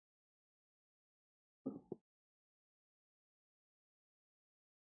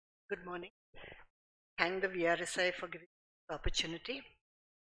 Good morning. Thank the VRSI for giving the opportunity.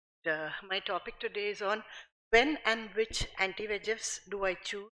 My topic today is on when and which anti-VEGFs do I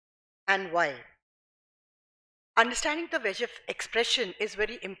choose and why. Understanding the VEGF expression is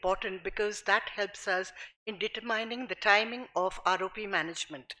very important because that helps us in determining the timing of ROP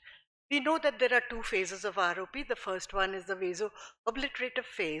management. We know that there are two phases of ROP. The first one is the vaso-obliterative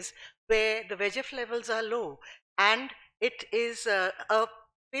phase, where the VEGF levels are low, and it is a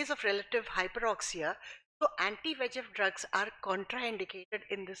phase of relative hyperoxia. So anti-VEGF drugs are contraindicated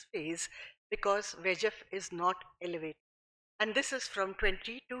in this phase because VEGF is not elevated. And this is from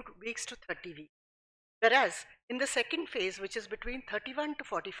 22 weeks to 30 weeks. Whereas in the second phase, which is between 31 to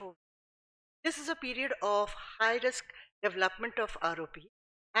 44, this is a period of high risk development of ROP,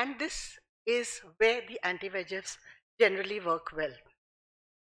 and this is where the anti-VEGFs generally work well.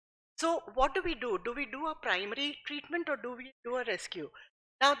 So what do we do? Do we do a primary treatment or do we do a rescue?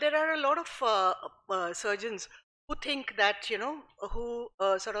 Now there are a lot of surgeons who think that,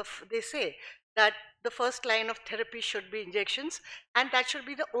 they say that the first line of therapy should be injections, and that should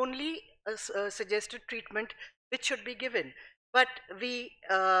be the only suggested treatment which should be given. But we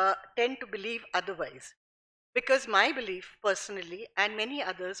tend to believe otherwise, because my belief personally and many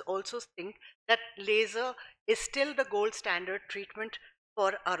others also think that laser is still the gold standard treatment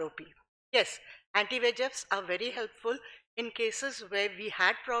for ROP. Yes, anti-VEGFs are very helpful in cases where we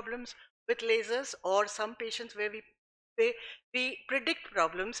had problems with lasers, or some patients where we predict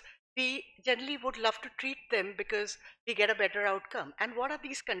problems. We generally would love to treat them because we get a better outcome. And what are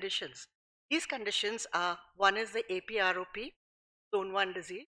these conditions? These conditions are, one is the APROP, zone 1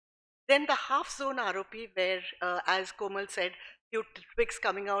 disease. Then the half zone ROP, where, as Komal said, few twigs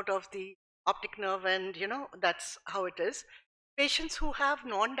coming out of the optic nerve, and that's how it is. Patients who have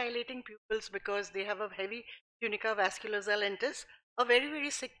non-dilating pupils because they have a heavy tunica vasculosa lentis, a very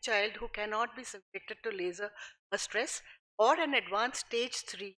sick child who cannot be subjected to laser stress, or an advanced stage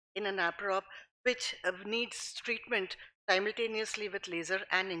 3 in an APROP which needs treatment simultaneously with laser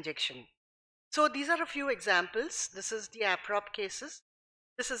and injection. So these are a few examples. This is the APROP cases.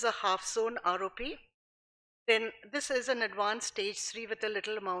 This is a half zone ROP. Then this is an advanced stage 3 with a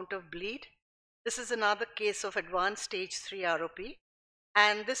little amount of bleed. This is another case of advanced stage 3 ROP.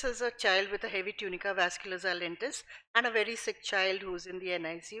 And this is a child with a heavy tunica vasculosa lentis and a very sick child who's in the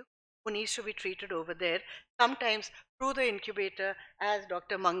NICU, who needs to be treated over there, sometimes through the incubator, as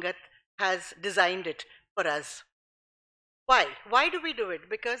Dr. Mangat has designed it for us. Why do we do it?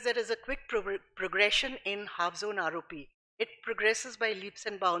 Because there is a quick progression in half zone ROP. It progresses by leaps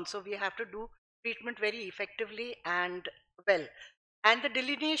and bounds. So we have to do treatment very effectively and well. And the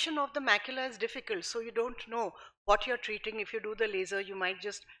delineation of the macula is difficult. So you don't know what you're treating. If you do the laser, you might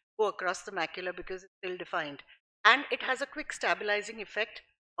just go across the macula because it's ill defined. And it has a quick stabilizing effect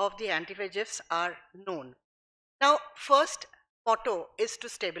of the anti-VEGFs are known. Now, first motto is to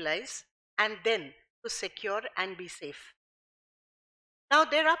stabilize and then to secure and be safe. Now,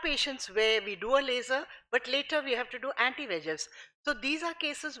 there are patients where we do a laser, but later we have to do anti-VEGFs. So these are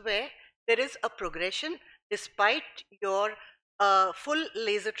cases where there is a progression despite your full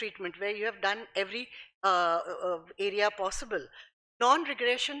laser treatment, where you have done every area possible.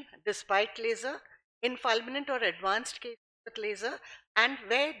 Non-regression despite laser, in fulminant or advanced cases with laser, and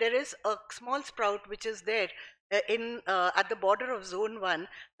where there is a small sprout which is there at the border of zone 1,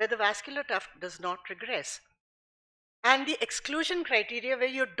 where the vascular tuft does not regress. And the exclusion criteria where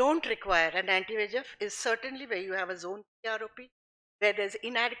you don't require an anti-VEGF is certainly where you have a zone 3 ROP, where there's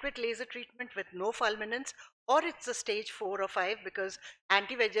inadequate laser treatment with no fulminance, or it's a stage 4 or 5, because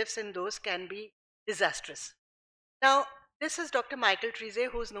anti-VEGFs in those can be disastrous. Now, this is Dr. Michael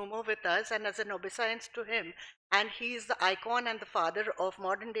Treese, who's no more with us, and as an obeisance to him, and he is the icon and the father of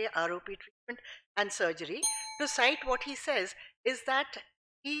modern day ROP treatment and surgery. To cite what he says is that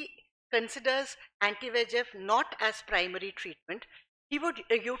he considers anti-VEGF not as primary treatment. He would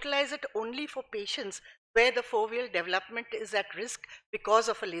utilize it only for patients where the foveal development is at risk because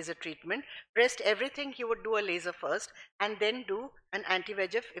of a laser treatment. Rest everything he would do a laser first and then do an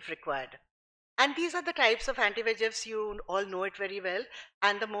anti-VEGF if required. And these are the types of anti-VEGFs, you all know it very well.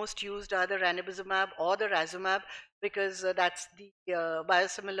 And the most used are the ranibizumab or the razumab, because that's the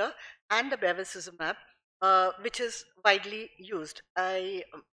biosimilar, and the bevacizumab, which is widely used.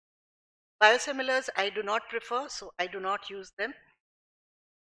 Biosimilars I do not prefer, so I do not use them.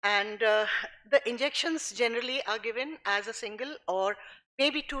 And the injections generally are given as a single or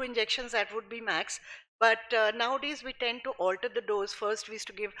maybe 2 injections, that would be max. But nowadays we tend to alter the dose. First we used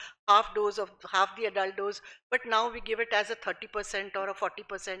to give half dose of half the adult dose, but now we give it as a 30% or a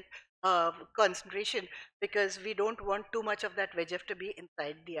 40% concentration, because we don't want too much of that VEGF to be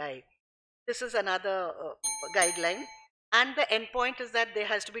inside the eye. This is another guideline. And the endpoint is that there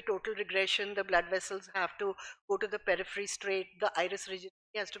has to be total regression. The blood vessels have to go to the periphery straight. The iris rigidity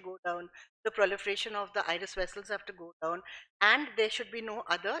has to go down. The proliferation of the iris vessels have to go down. And there should be no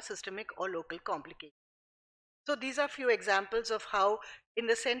other systemic or local complications. So these are few examples of how in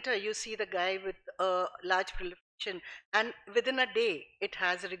the center you see the guy with a large proliferation, and within a day it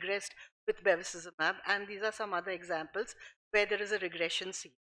has regressed with bevacizumab. And these are some other examples where there is a regression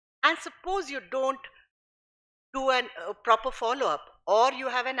seen. And suppose you don't do a proper follow-up, or you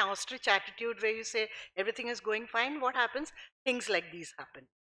have an ostrich attitude where you say everything is going fine, what happens? Things like these happen.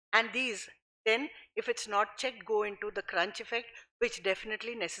 And these then, if it's not checked, go into the crunch effect, which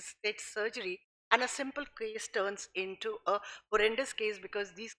definitely necessitates surgery, and a simple case turns into a horrendous case,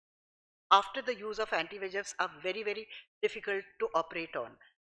 because these after the use of anti-VEGFs are very, very difficult to operate on.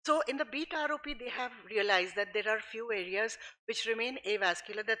 So in the beta ROP, they have realized that there are few areas which remain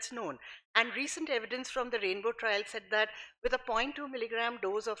avascular, that's known. And recent evidence from the Rainbow trial said that with a 0.2 milligram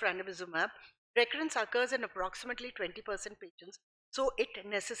dose of ranibizumab, recurrence occurs in approximately 20% patients. So it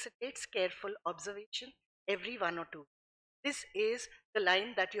necessitates careful observation every 1 or 2. This is the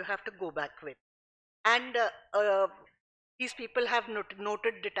line that you have to go back with. And these people have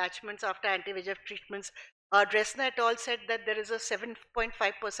noted detachments after anti-VEGF treatments. Dresner et al. Said that there is a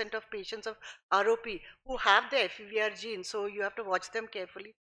 7.5% of patients of ROP who have the FEVR gene, so you have to watch them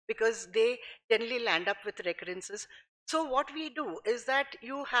carefully, because they generally land up with recurrences. So what we do is that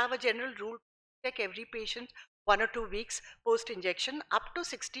you have a general rule to check every patient 1 or 2 weeks post-injection, up to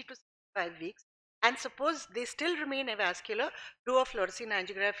 60 to 65 weeks. And suppose they still remain avascular, do a fluorescein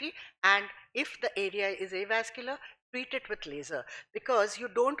angiography, and if the area is avascular, treat it with laser, because you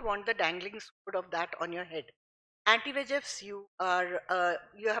don't want the dangling sword of that on your head. Anti-VEGFs, you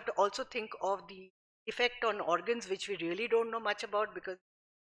have to also think of the effect on organs, which we really don't know much about because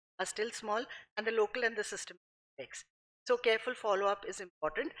are still small, and the local and the systemic effects. So careful follow-up is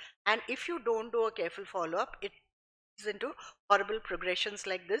important, and if you don't do a careful follow-up, it is into horrible progressions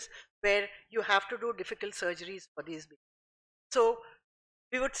like this, where you have to do difficult surgeries for these babies. So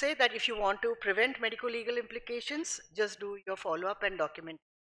we would say that if you want to prevent medico-legal implications, just do your follow-up and document.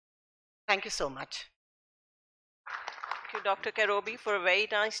 Thank you so much. Thank you, Dr. Karobi, for a very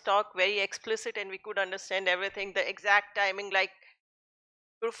nice talk, very explicit, and we could understand everything, the exact timing, like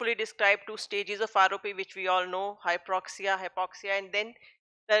beautifully described 2 stages of ROP, which we all know, hypoxia, and then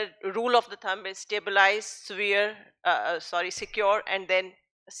the rule of the thumb is stabilize, secure, and then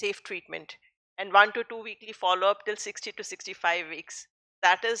safe treatment, and 1 to 2 weekly follow up till 60 to 65 weeks.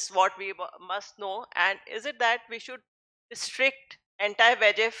 That is what we must know. And is it that we should restrict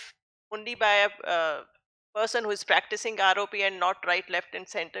anti-VEGF only by a person who is practicing ROP and not right, left, and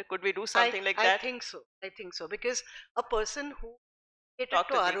center? Could we do something like I that? think so. I think so because a person who related to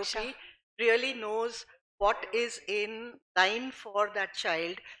Dr. Diksha? ROP really knows what is in line for that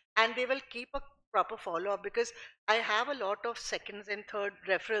child, and they will keep a proper follow up. Because I have a lot of seconds and third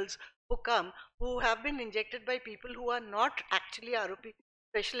referrals who come who have been injected by people who are not actually ROP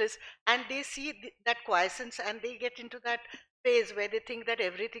specialists, and they see that quiescence and they get into that phase where they think that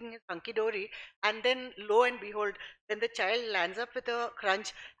everything is hunky dory, and then lo and behold, when the child lands up with a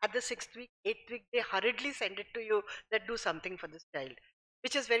crunch at the 6th week, 8th week, they hurriedly send it to you that do something for this child,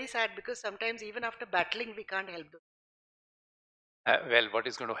 which is very sad because sometimes even after battling, we can't help them. Well, what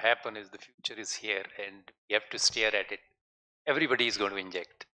is going to happen is the future is here and we have to stare at it. Everybody is going to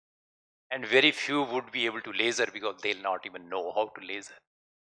inject, and very few would be able to laser because they'll not even know how to laser.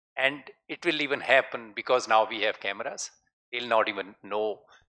 And it will even happen because now we have cameras. They'll not even know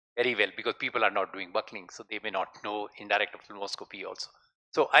very well because people are not doing buckling, so they may not know indirect ophthalmoscopy also.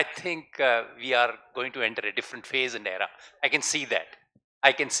 So I think we are going to enter a different phase and era. I can see that.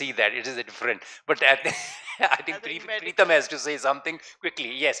 I can see that it is a different. But I think Preetham has to say something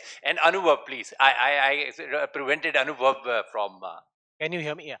quickly. Yes, and Anubhav, please. I prevented Anubhav from. Can you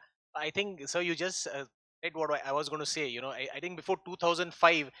hear me? Yeah. I think so. You just said what I was going to say. I think before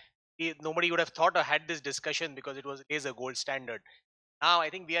 2005, nobody would have thought or had this discussion because it is a gold standard. Now I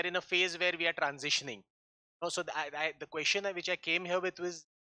think we are in a phase where we are transitioning. No, so the question which I came here with was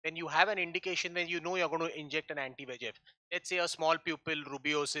when you have an indication when you know you're going to inject an anti-VEGF, let's say a small pupil,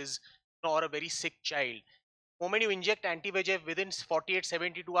 rubeosis, or a very sick child. The moment you inject anti-VEGF within 48,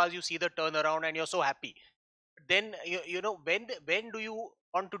 72 hours, you see the turnaround and you're so happy. Then when do you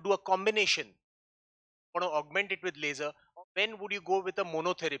want to do a combination? Want to augment it with laser? Or when would you go with a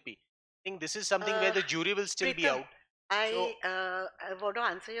monotherapy? I think this is something where the jury will still be Preetham, out. I want to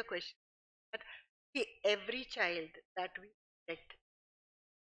answer your question. But see, every child that we inject,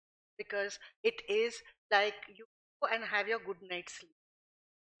 because it is like you go and have your good night's sleep.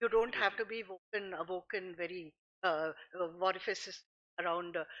 You don't have to be awoken very orifices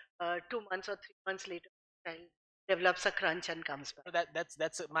around 2 months or 3 months later. The child develops a crunch and comes back. So that's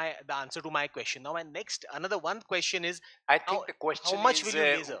the answer to my question. Now, my next another one question is, I think the question how much is will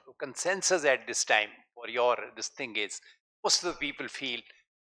you laser? Consensus at this time for your this thing is most of the people feel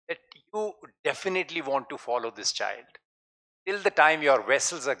that you definitely want to follow this child till the time your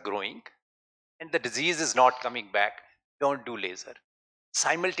vessels are growing and the disease is not coming back. Don't do laser.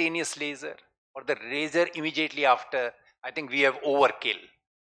 Simultaneous laser or the laser immediately after, I think we have overkill.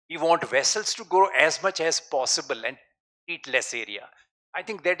 We want vessels to grow as much as possible and treat less area. I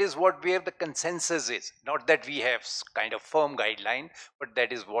think that is what where the consensus is. Not that we have kind of firm guideline, but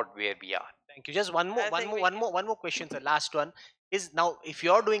that is what where we are. Thank you. Just one more question. The last one is now if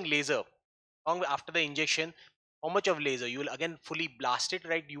you're doing laser long after the injection, how much of laser you will again fully blast it,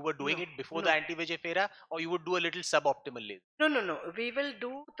 right? You were doing it before the anti-VEGF era, or you would do a little suboptimal laser? No. We will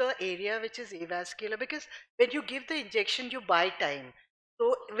do the area which is avascular because when you give the injection, you buy time.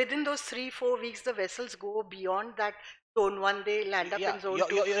 So within those 3-4 weeks, the vessels go beyond that zone 1, they land up in zone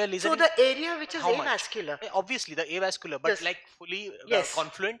 2. So the area which is avascular. Obviously, the avascular, but Yes. like fully Yes.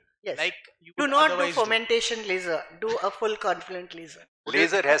 confluent. Yes. Like you Do would not do otherwise fermentation laser. Do a full confluent laser.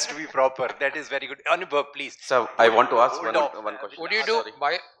 Laser has to be proper. That is very good. Anubhav, please. So I want to ask Hold one question. Would you do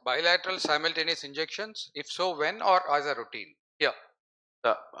bilateral simultaneous injections? If so, when or as a routine? Yeah.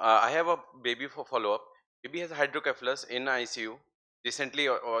 I have a baby for follow-up. Baby has hydrocephalus in ICU. Recently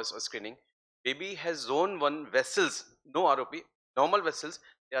was a screening. Baby has zone 1 vessels, no ROP, normal vessels.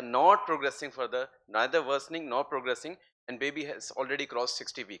 They are not progressing further, neither worsening nor progressing, and baby has already crossed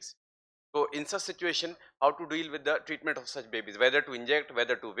 60 weeks. So in such situation, how to deal with the treatment of such babies? Whether to inject,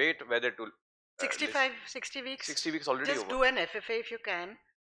 whether to wait, whether to 60 weeks. 60 weeks already Just over. do an FFA if you can,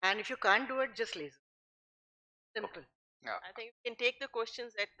 and if you can't do it, just laser. Simple. Yeah. I think we can take the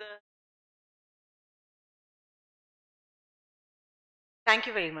questions at the. Thank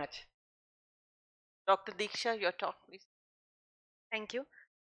you very much. Dr. Diksha, your talk, please. Thank you.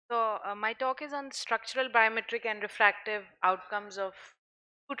 So my talk is on structural, biometric and refractive outcomes of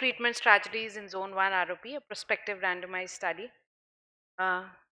two treatment strategies in Zone 1 ROP, a prospective randomized study.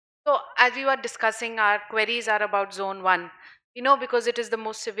 So as we were discussing, our queries are about Zone 1. We know because it is the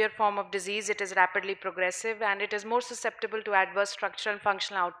most severe form of disease, it is rapidly progressive, and it is more susceptible to adverse structural and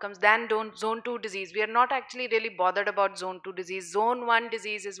functional outcomes than zone 2 disease. We are not actually really bothered about zone 2 disease. Zone 1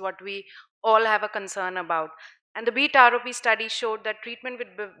 disease is what we all have a concern about. And the BEAT ROP study showed that treatment with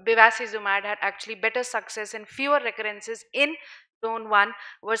bevacizumab had actually better success and fewer recurrences in zone 1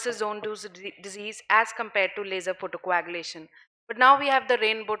 versus zone 2 disease as compared to laser photocoagulation. But now we have the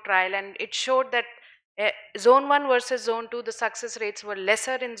rainbow trial, and it showed that zone 1 versus zone 2, the success rates were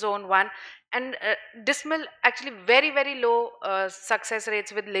lesser in zone 1, and dismal, actually very low success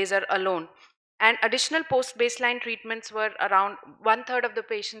rates with laser alone. And additional post baseline treatments were around 1/3 of the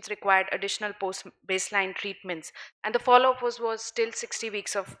patients required additional post baseline treatments, and the follow up was still 60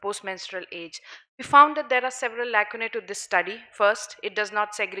 weeks of postmenstrual age. We found that there are several lacunae to this study. First, it does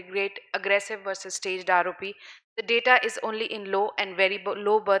not segregate aggressive versus staged ROP. The data is only in low and very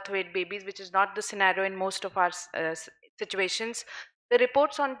low birth weight babies, which is not the scenario in most of our situations. The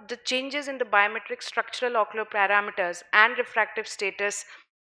reports on the changes in the biometric structural ocular parameters and refractive status,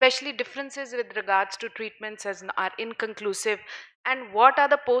 especially differences with regards to treatments, are inconclusive, and what are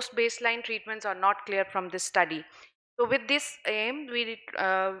the post baseline treatments are not clear from this study. So with this aim,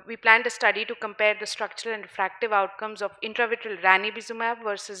 we planned a study to compare the structural and refractive outcomes of intravitreal ranibizumab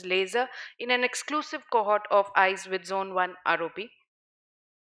versus laser in an exclusive cohort of eyes with zone 1 ROP.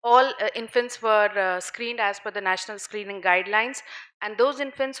 All infants were screened as per the national screening guidelines, and those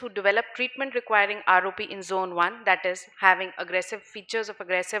infants who developed treatment requiring ROP in zone 1, that is having aggressive features of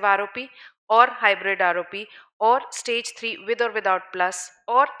aggressive ROP or hybrid ROP or stage 3 with or without plus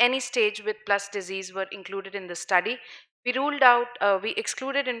or any stage with plus disease were included in the study. We ruled out, we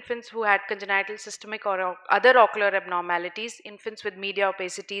excluded infants who had congenital systemic or other ocular abnormalities, infants with media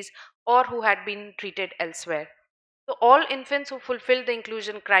opacities, or who had been treated elsewhere. So all infants who fulfilled the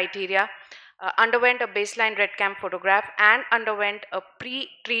inclusion criteria underwent a baseline red cam photograph and underwent a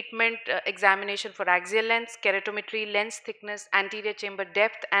pre-treatment examination for axial length, keratometry, lens thickness, anterior chamber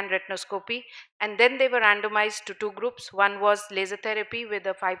depth, and retinoscopy. And then they were randomized to two groups. One was laser therapy with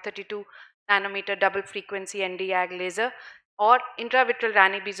a 532 nanometer double frequency Nd:YAG laser, or intravitreal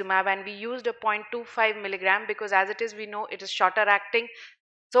ranibizumab, and we used a 0.25 milligram because as it is, we know it is shorter acting.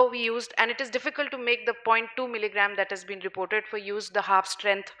 So we used, and it is difficult to make the 0.2 milligram that has been reported for use the half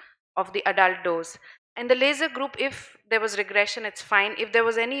strength of the adult dose. And the laser group, if there was regression, it's fine. If there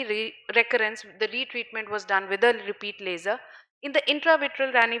was any recurrence, the retreatment was done with a repeat laser. In the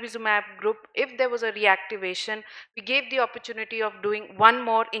intravitreal ranibizumab group, if there was a reactivation, we gave the opportunity of doing one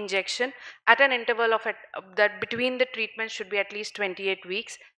more injection at an interval of that between the treatments should be at least 28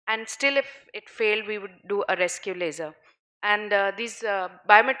 weeks. And still, if it failed, we would do a rescue laser. And this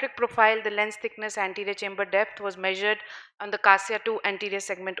biometric profile, the lens thickness, anterior chamber depth was measured on the CASIA 2 anterior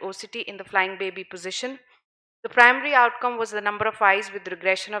segment OCT in the flying baby position. The primary outcome was the number of eyes with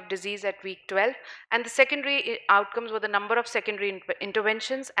regression of disease at week 12, and the secondary outcomes were the number of secondary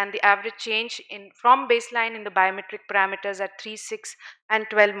interventions and the average change from baseline in the biometric parameters at 3, 6, and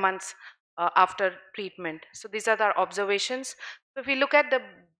 12 months after treatment. So these are our observations. So if we look at the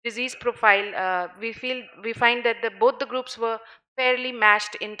disease profile, we find that both the groups were fairly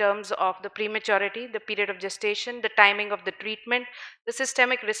matched in terms of the prematurity, the period of gestation, the timing of the treatment, the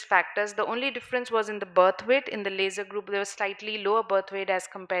systemic risk factors. The only difference was in the birth weight. In the laser group, there was slightly lower birth weight as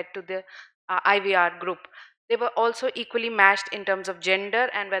compared to the IVR group. They were also equally matched in terms of gender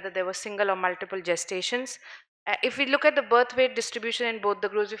and whether there were single or multiple gestations. If we look at the birth weight distribution in both the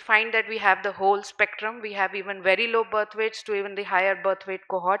groups, we find that we have the whole spectrum. We have even very low birth weights to even the higher birth weight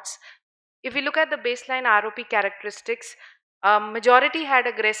cohorts. If we look at the baseline ROP characteristics, majority had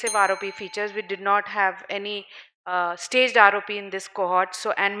aggressive ROP features. We did not have any staged ROP in this cohort.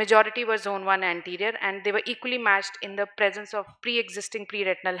 So, and majority were zone 1 anterior, and they were equally matched in the presence of pre-existing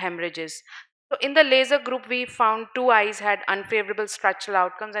pre-retinal hemorrhages. So in the laser group, we found two eyes had unfavorable structural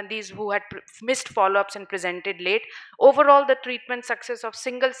outcomes, and these who had missed follow-ups and presented late. Overall, the treatment success of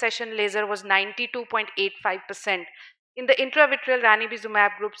single session laser was 92.85%. In the intravitreal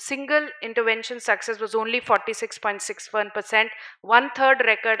ranibizumab group, single intervention success was only 46.61%. 1/3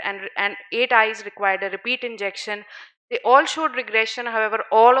 record and 8 eyes required a repeat injection. They all showed regression. However,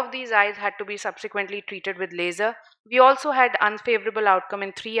 all of these eyes had to be subsequently treated with laser. We also had unfavorable outcome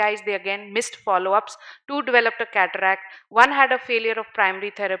in 3 eyes. They again missed follow-ups. 2 developed a cataract. 1 had a failure of primary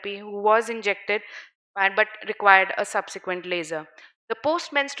therapy who was injected but required a subsequent laser. The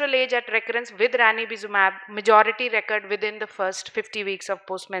post-menstrual age at recurrence with ranibizumab, majority recurred within the first 50 weeks of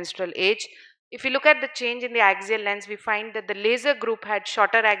post-menstrual age. If you look at the change in the axial length, we find that the laser group had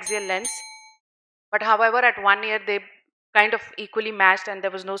shorter axial length, but however at 1 year they kind of equally matched and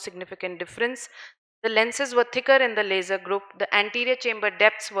there was no significant difference. The lenses were thicker in the laser group, the anterior chamber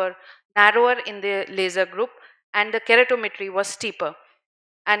depths were narrower in the laser group, and the keratometry was steeper.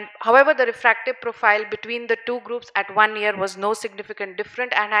 And however, the refractive profile between the two groups at 1 year was no significant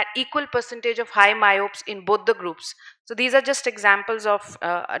different and had equal percentage of high myopes in both the groups. So these are just examples of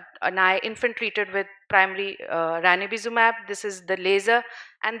an eye infant treated with primary ranibizumab. This is the laser,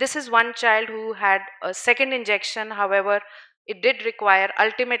 and this is one child who had a second injection. However, it did require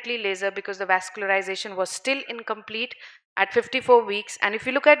ultimately laser because the vascularization was still incomplete at 54 weeks. And if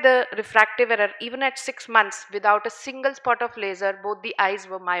you look at the refractive error, even at 6 months without a single spot of laser, both the eyes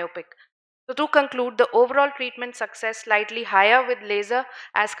were myopic. So to conclude, the overall treatment success slightly higher with laser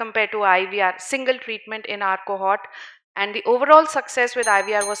as compared to IVR single treatment in our cohort, and the overall success with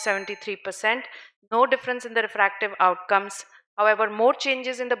IVR was 73%, no difference in the refractive outcomes. However, more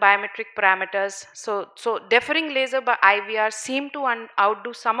changes in the biometric parameters. So deferring laser by IVR seemed to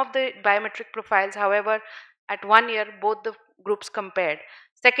outdo some of the biometric profiles. However, at 1 year, both the groups compared.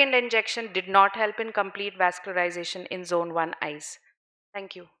 Second injection did not help in complete vascularization in zone 1 eyes.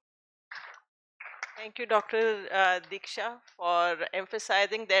 Thank you. Thank you, Dr. Diksha, for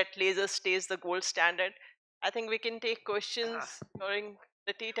emphasizing that laser stays the gold standard. I think we can take questions during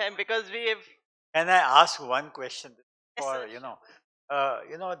the tea time because we have. Can I ask one question Yes, for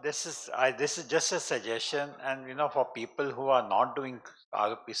sir. this is just a suggestion, and for people who are not doing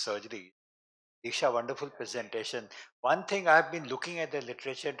ROP surgery. Disha, wonderful presentation. One thing I've been looking at the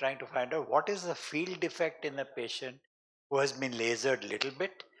literature trying to find out what is the field effect in a patient who has been lasered little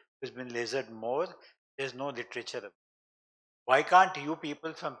bit, who's been lasered more. There's no literature. Why can't you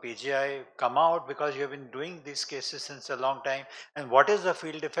people from PGI come out, because you have been doing these cases since a long time, and what is the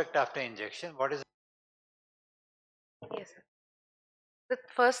field effect after injection? What is Yes, sir. The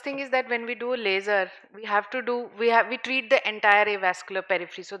first thing is that when we do a laser, we treat the entire avascular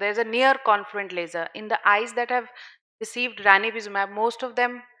periphery. So there's a near confluent laser. In the eyes that have received ranibizumab, most of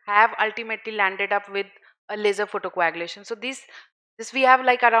them have ultimately landed up with a laser photocoagulation. So this we have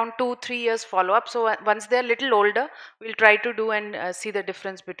like around 2-3 years follow up. So once they're a little older, we'll try to do and see the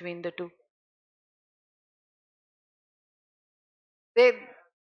difference between the two. They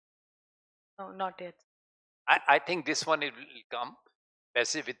no, not yet. I think this one it will come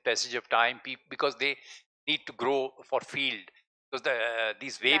with passage of time because they need to grow for field, because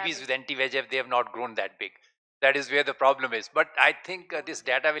these babies with anti-VEGF, they have not grown that big. That is where the problem is. But I think this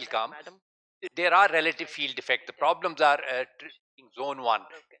data will come. There are relative field effect. The problems are in zone 1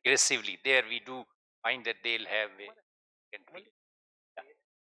 aggressively. There we do find that they'll have a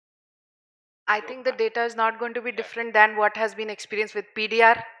I think the data is not going to be different than what has been experienced with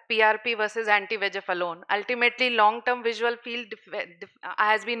PDR, PRP versus anti-VEGF alone. Ultimately, long-term visual field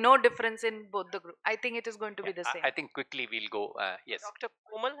has been no difference in both the group. I think it is going to be the same. I think quickly we'll go. Yes. Dr.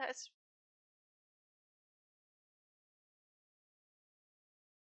 Komal has.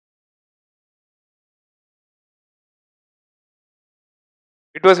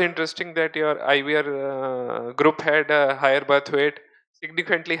 It was interesting that your IVR group had a higher birth weight,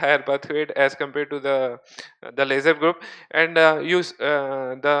 significantly higher birth weight as compared to the laser group, and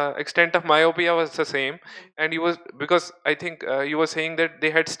the extent of myopia was the same. And you was, because I think you were saying that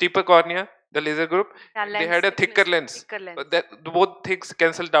they had steeper cornea, the laser group, Yeah, and they had a thicker lens. thicker lens. But that both things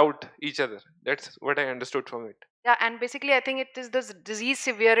cancelled out each other. That's what I understood from it. Yeah, and basically, I think it is the disease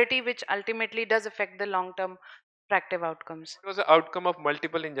severity which ultimately does affect the long-term refractive outcomes. It was the outcome of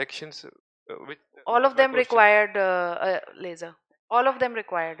multiple injections, which All was of my them question. required a laser. All of them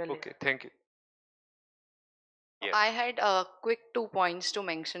required a laser. Okay, thank you. Yes. I had a quick 2 points to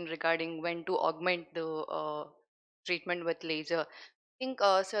mention regarding when to augment the treatment with laser. I think,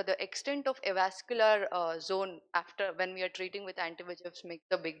 so the extent of avascular zone after when we are treating with anti-VEGFs makes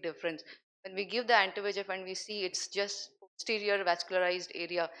a big difference. When we give the anti-VEGF and we see it's just posterior vascularized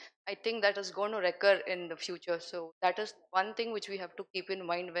area, I think that is going to recur in the future. So that is one thing which we have to keep in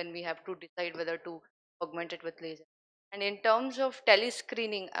mind when we have to decide whether to augment it with laser. And in terms of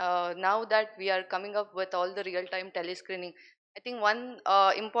telescreening, now that we are coming up with all the real-time telescreening, I think one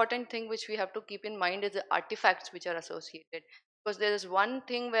important thing which we have to keep in mind is the artifacts which are associated. Because there is one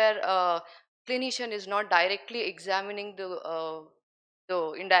thing where clinician is not directly examining the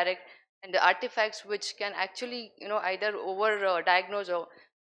indirect and the artifacts which can actually either over diagnose or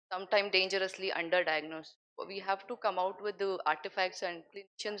sometimes dangerously underdiagnosed. We have to come out with the artifacts, and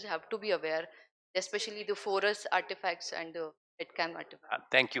clinicians have to be aware, especially the forest artifacts and the headcam artifacts.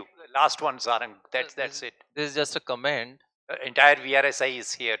 Thank you. Last one, Sarang. That's it. This is just a comment. Entire VRSI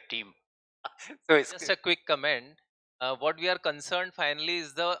is here, team. So it's Just a quick comment. What we are concerned finally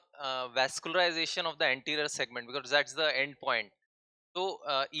is the vascularization of the anterior segment, because that's the end point. So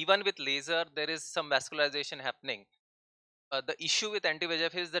even with laser, there is some vascularization happening. The issue with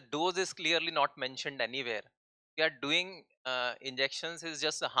anti-VEGF is the dose is clearly not mentioned anywhere. We are doing injections is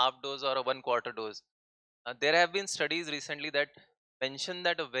just a half dose or a 1/4 dose. There have been studies recently that mention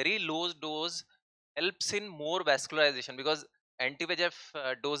that a very low dose helps in more vascularization, because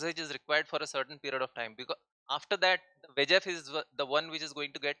anti-VEGF dosage is required for a certain period of time. Because after that, the VEGF is the one which is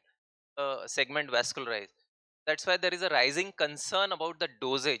going to get segment vascularized. That's why there is a rising concern about the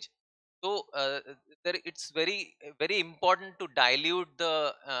dosage. So it's very important to dilute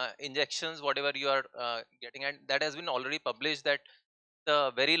the injections, whatever you are getting, and that has been already published that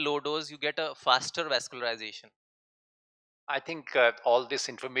the very low dose you get a faster vascularization. I think all this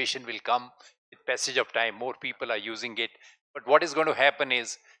information will come with passage of time. More people are using it. But what is going to happen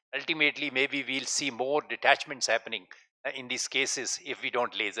is ultimately maybe we'll see more detachments happening in these cases if we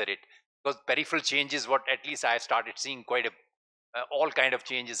don't laser it. Because peripheral changes, what at least I started seeing quite a all kind of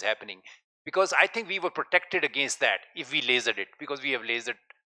changes happening. Because I think we were protected against that if we lasered it, because we have lasered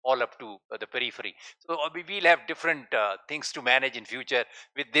all up to the periphery. So we'll have different things to manage in future.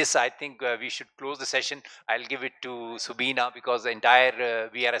 With this, I think we should close the session. I'll give it to Subina because the entire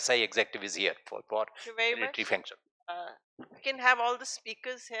VRSI executive is here for Thank you very military much. function. We can have all the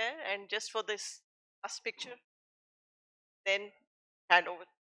speakers here, and just for this last picture, then hand over.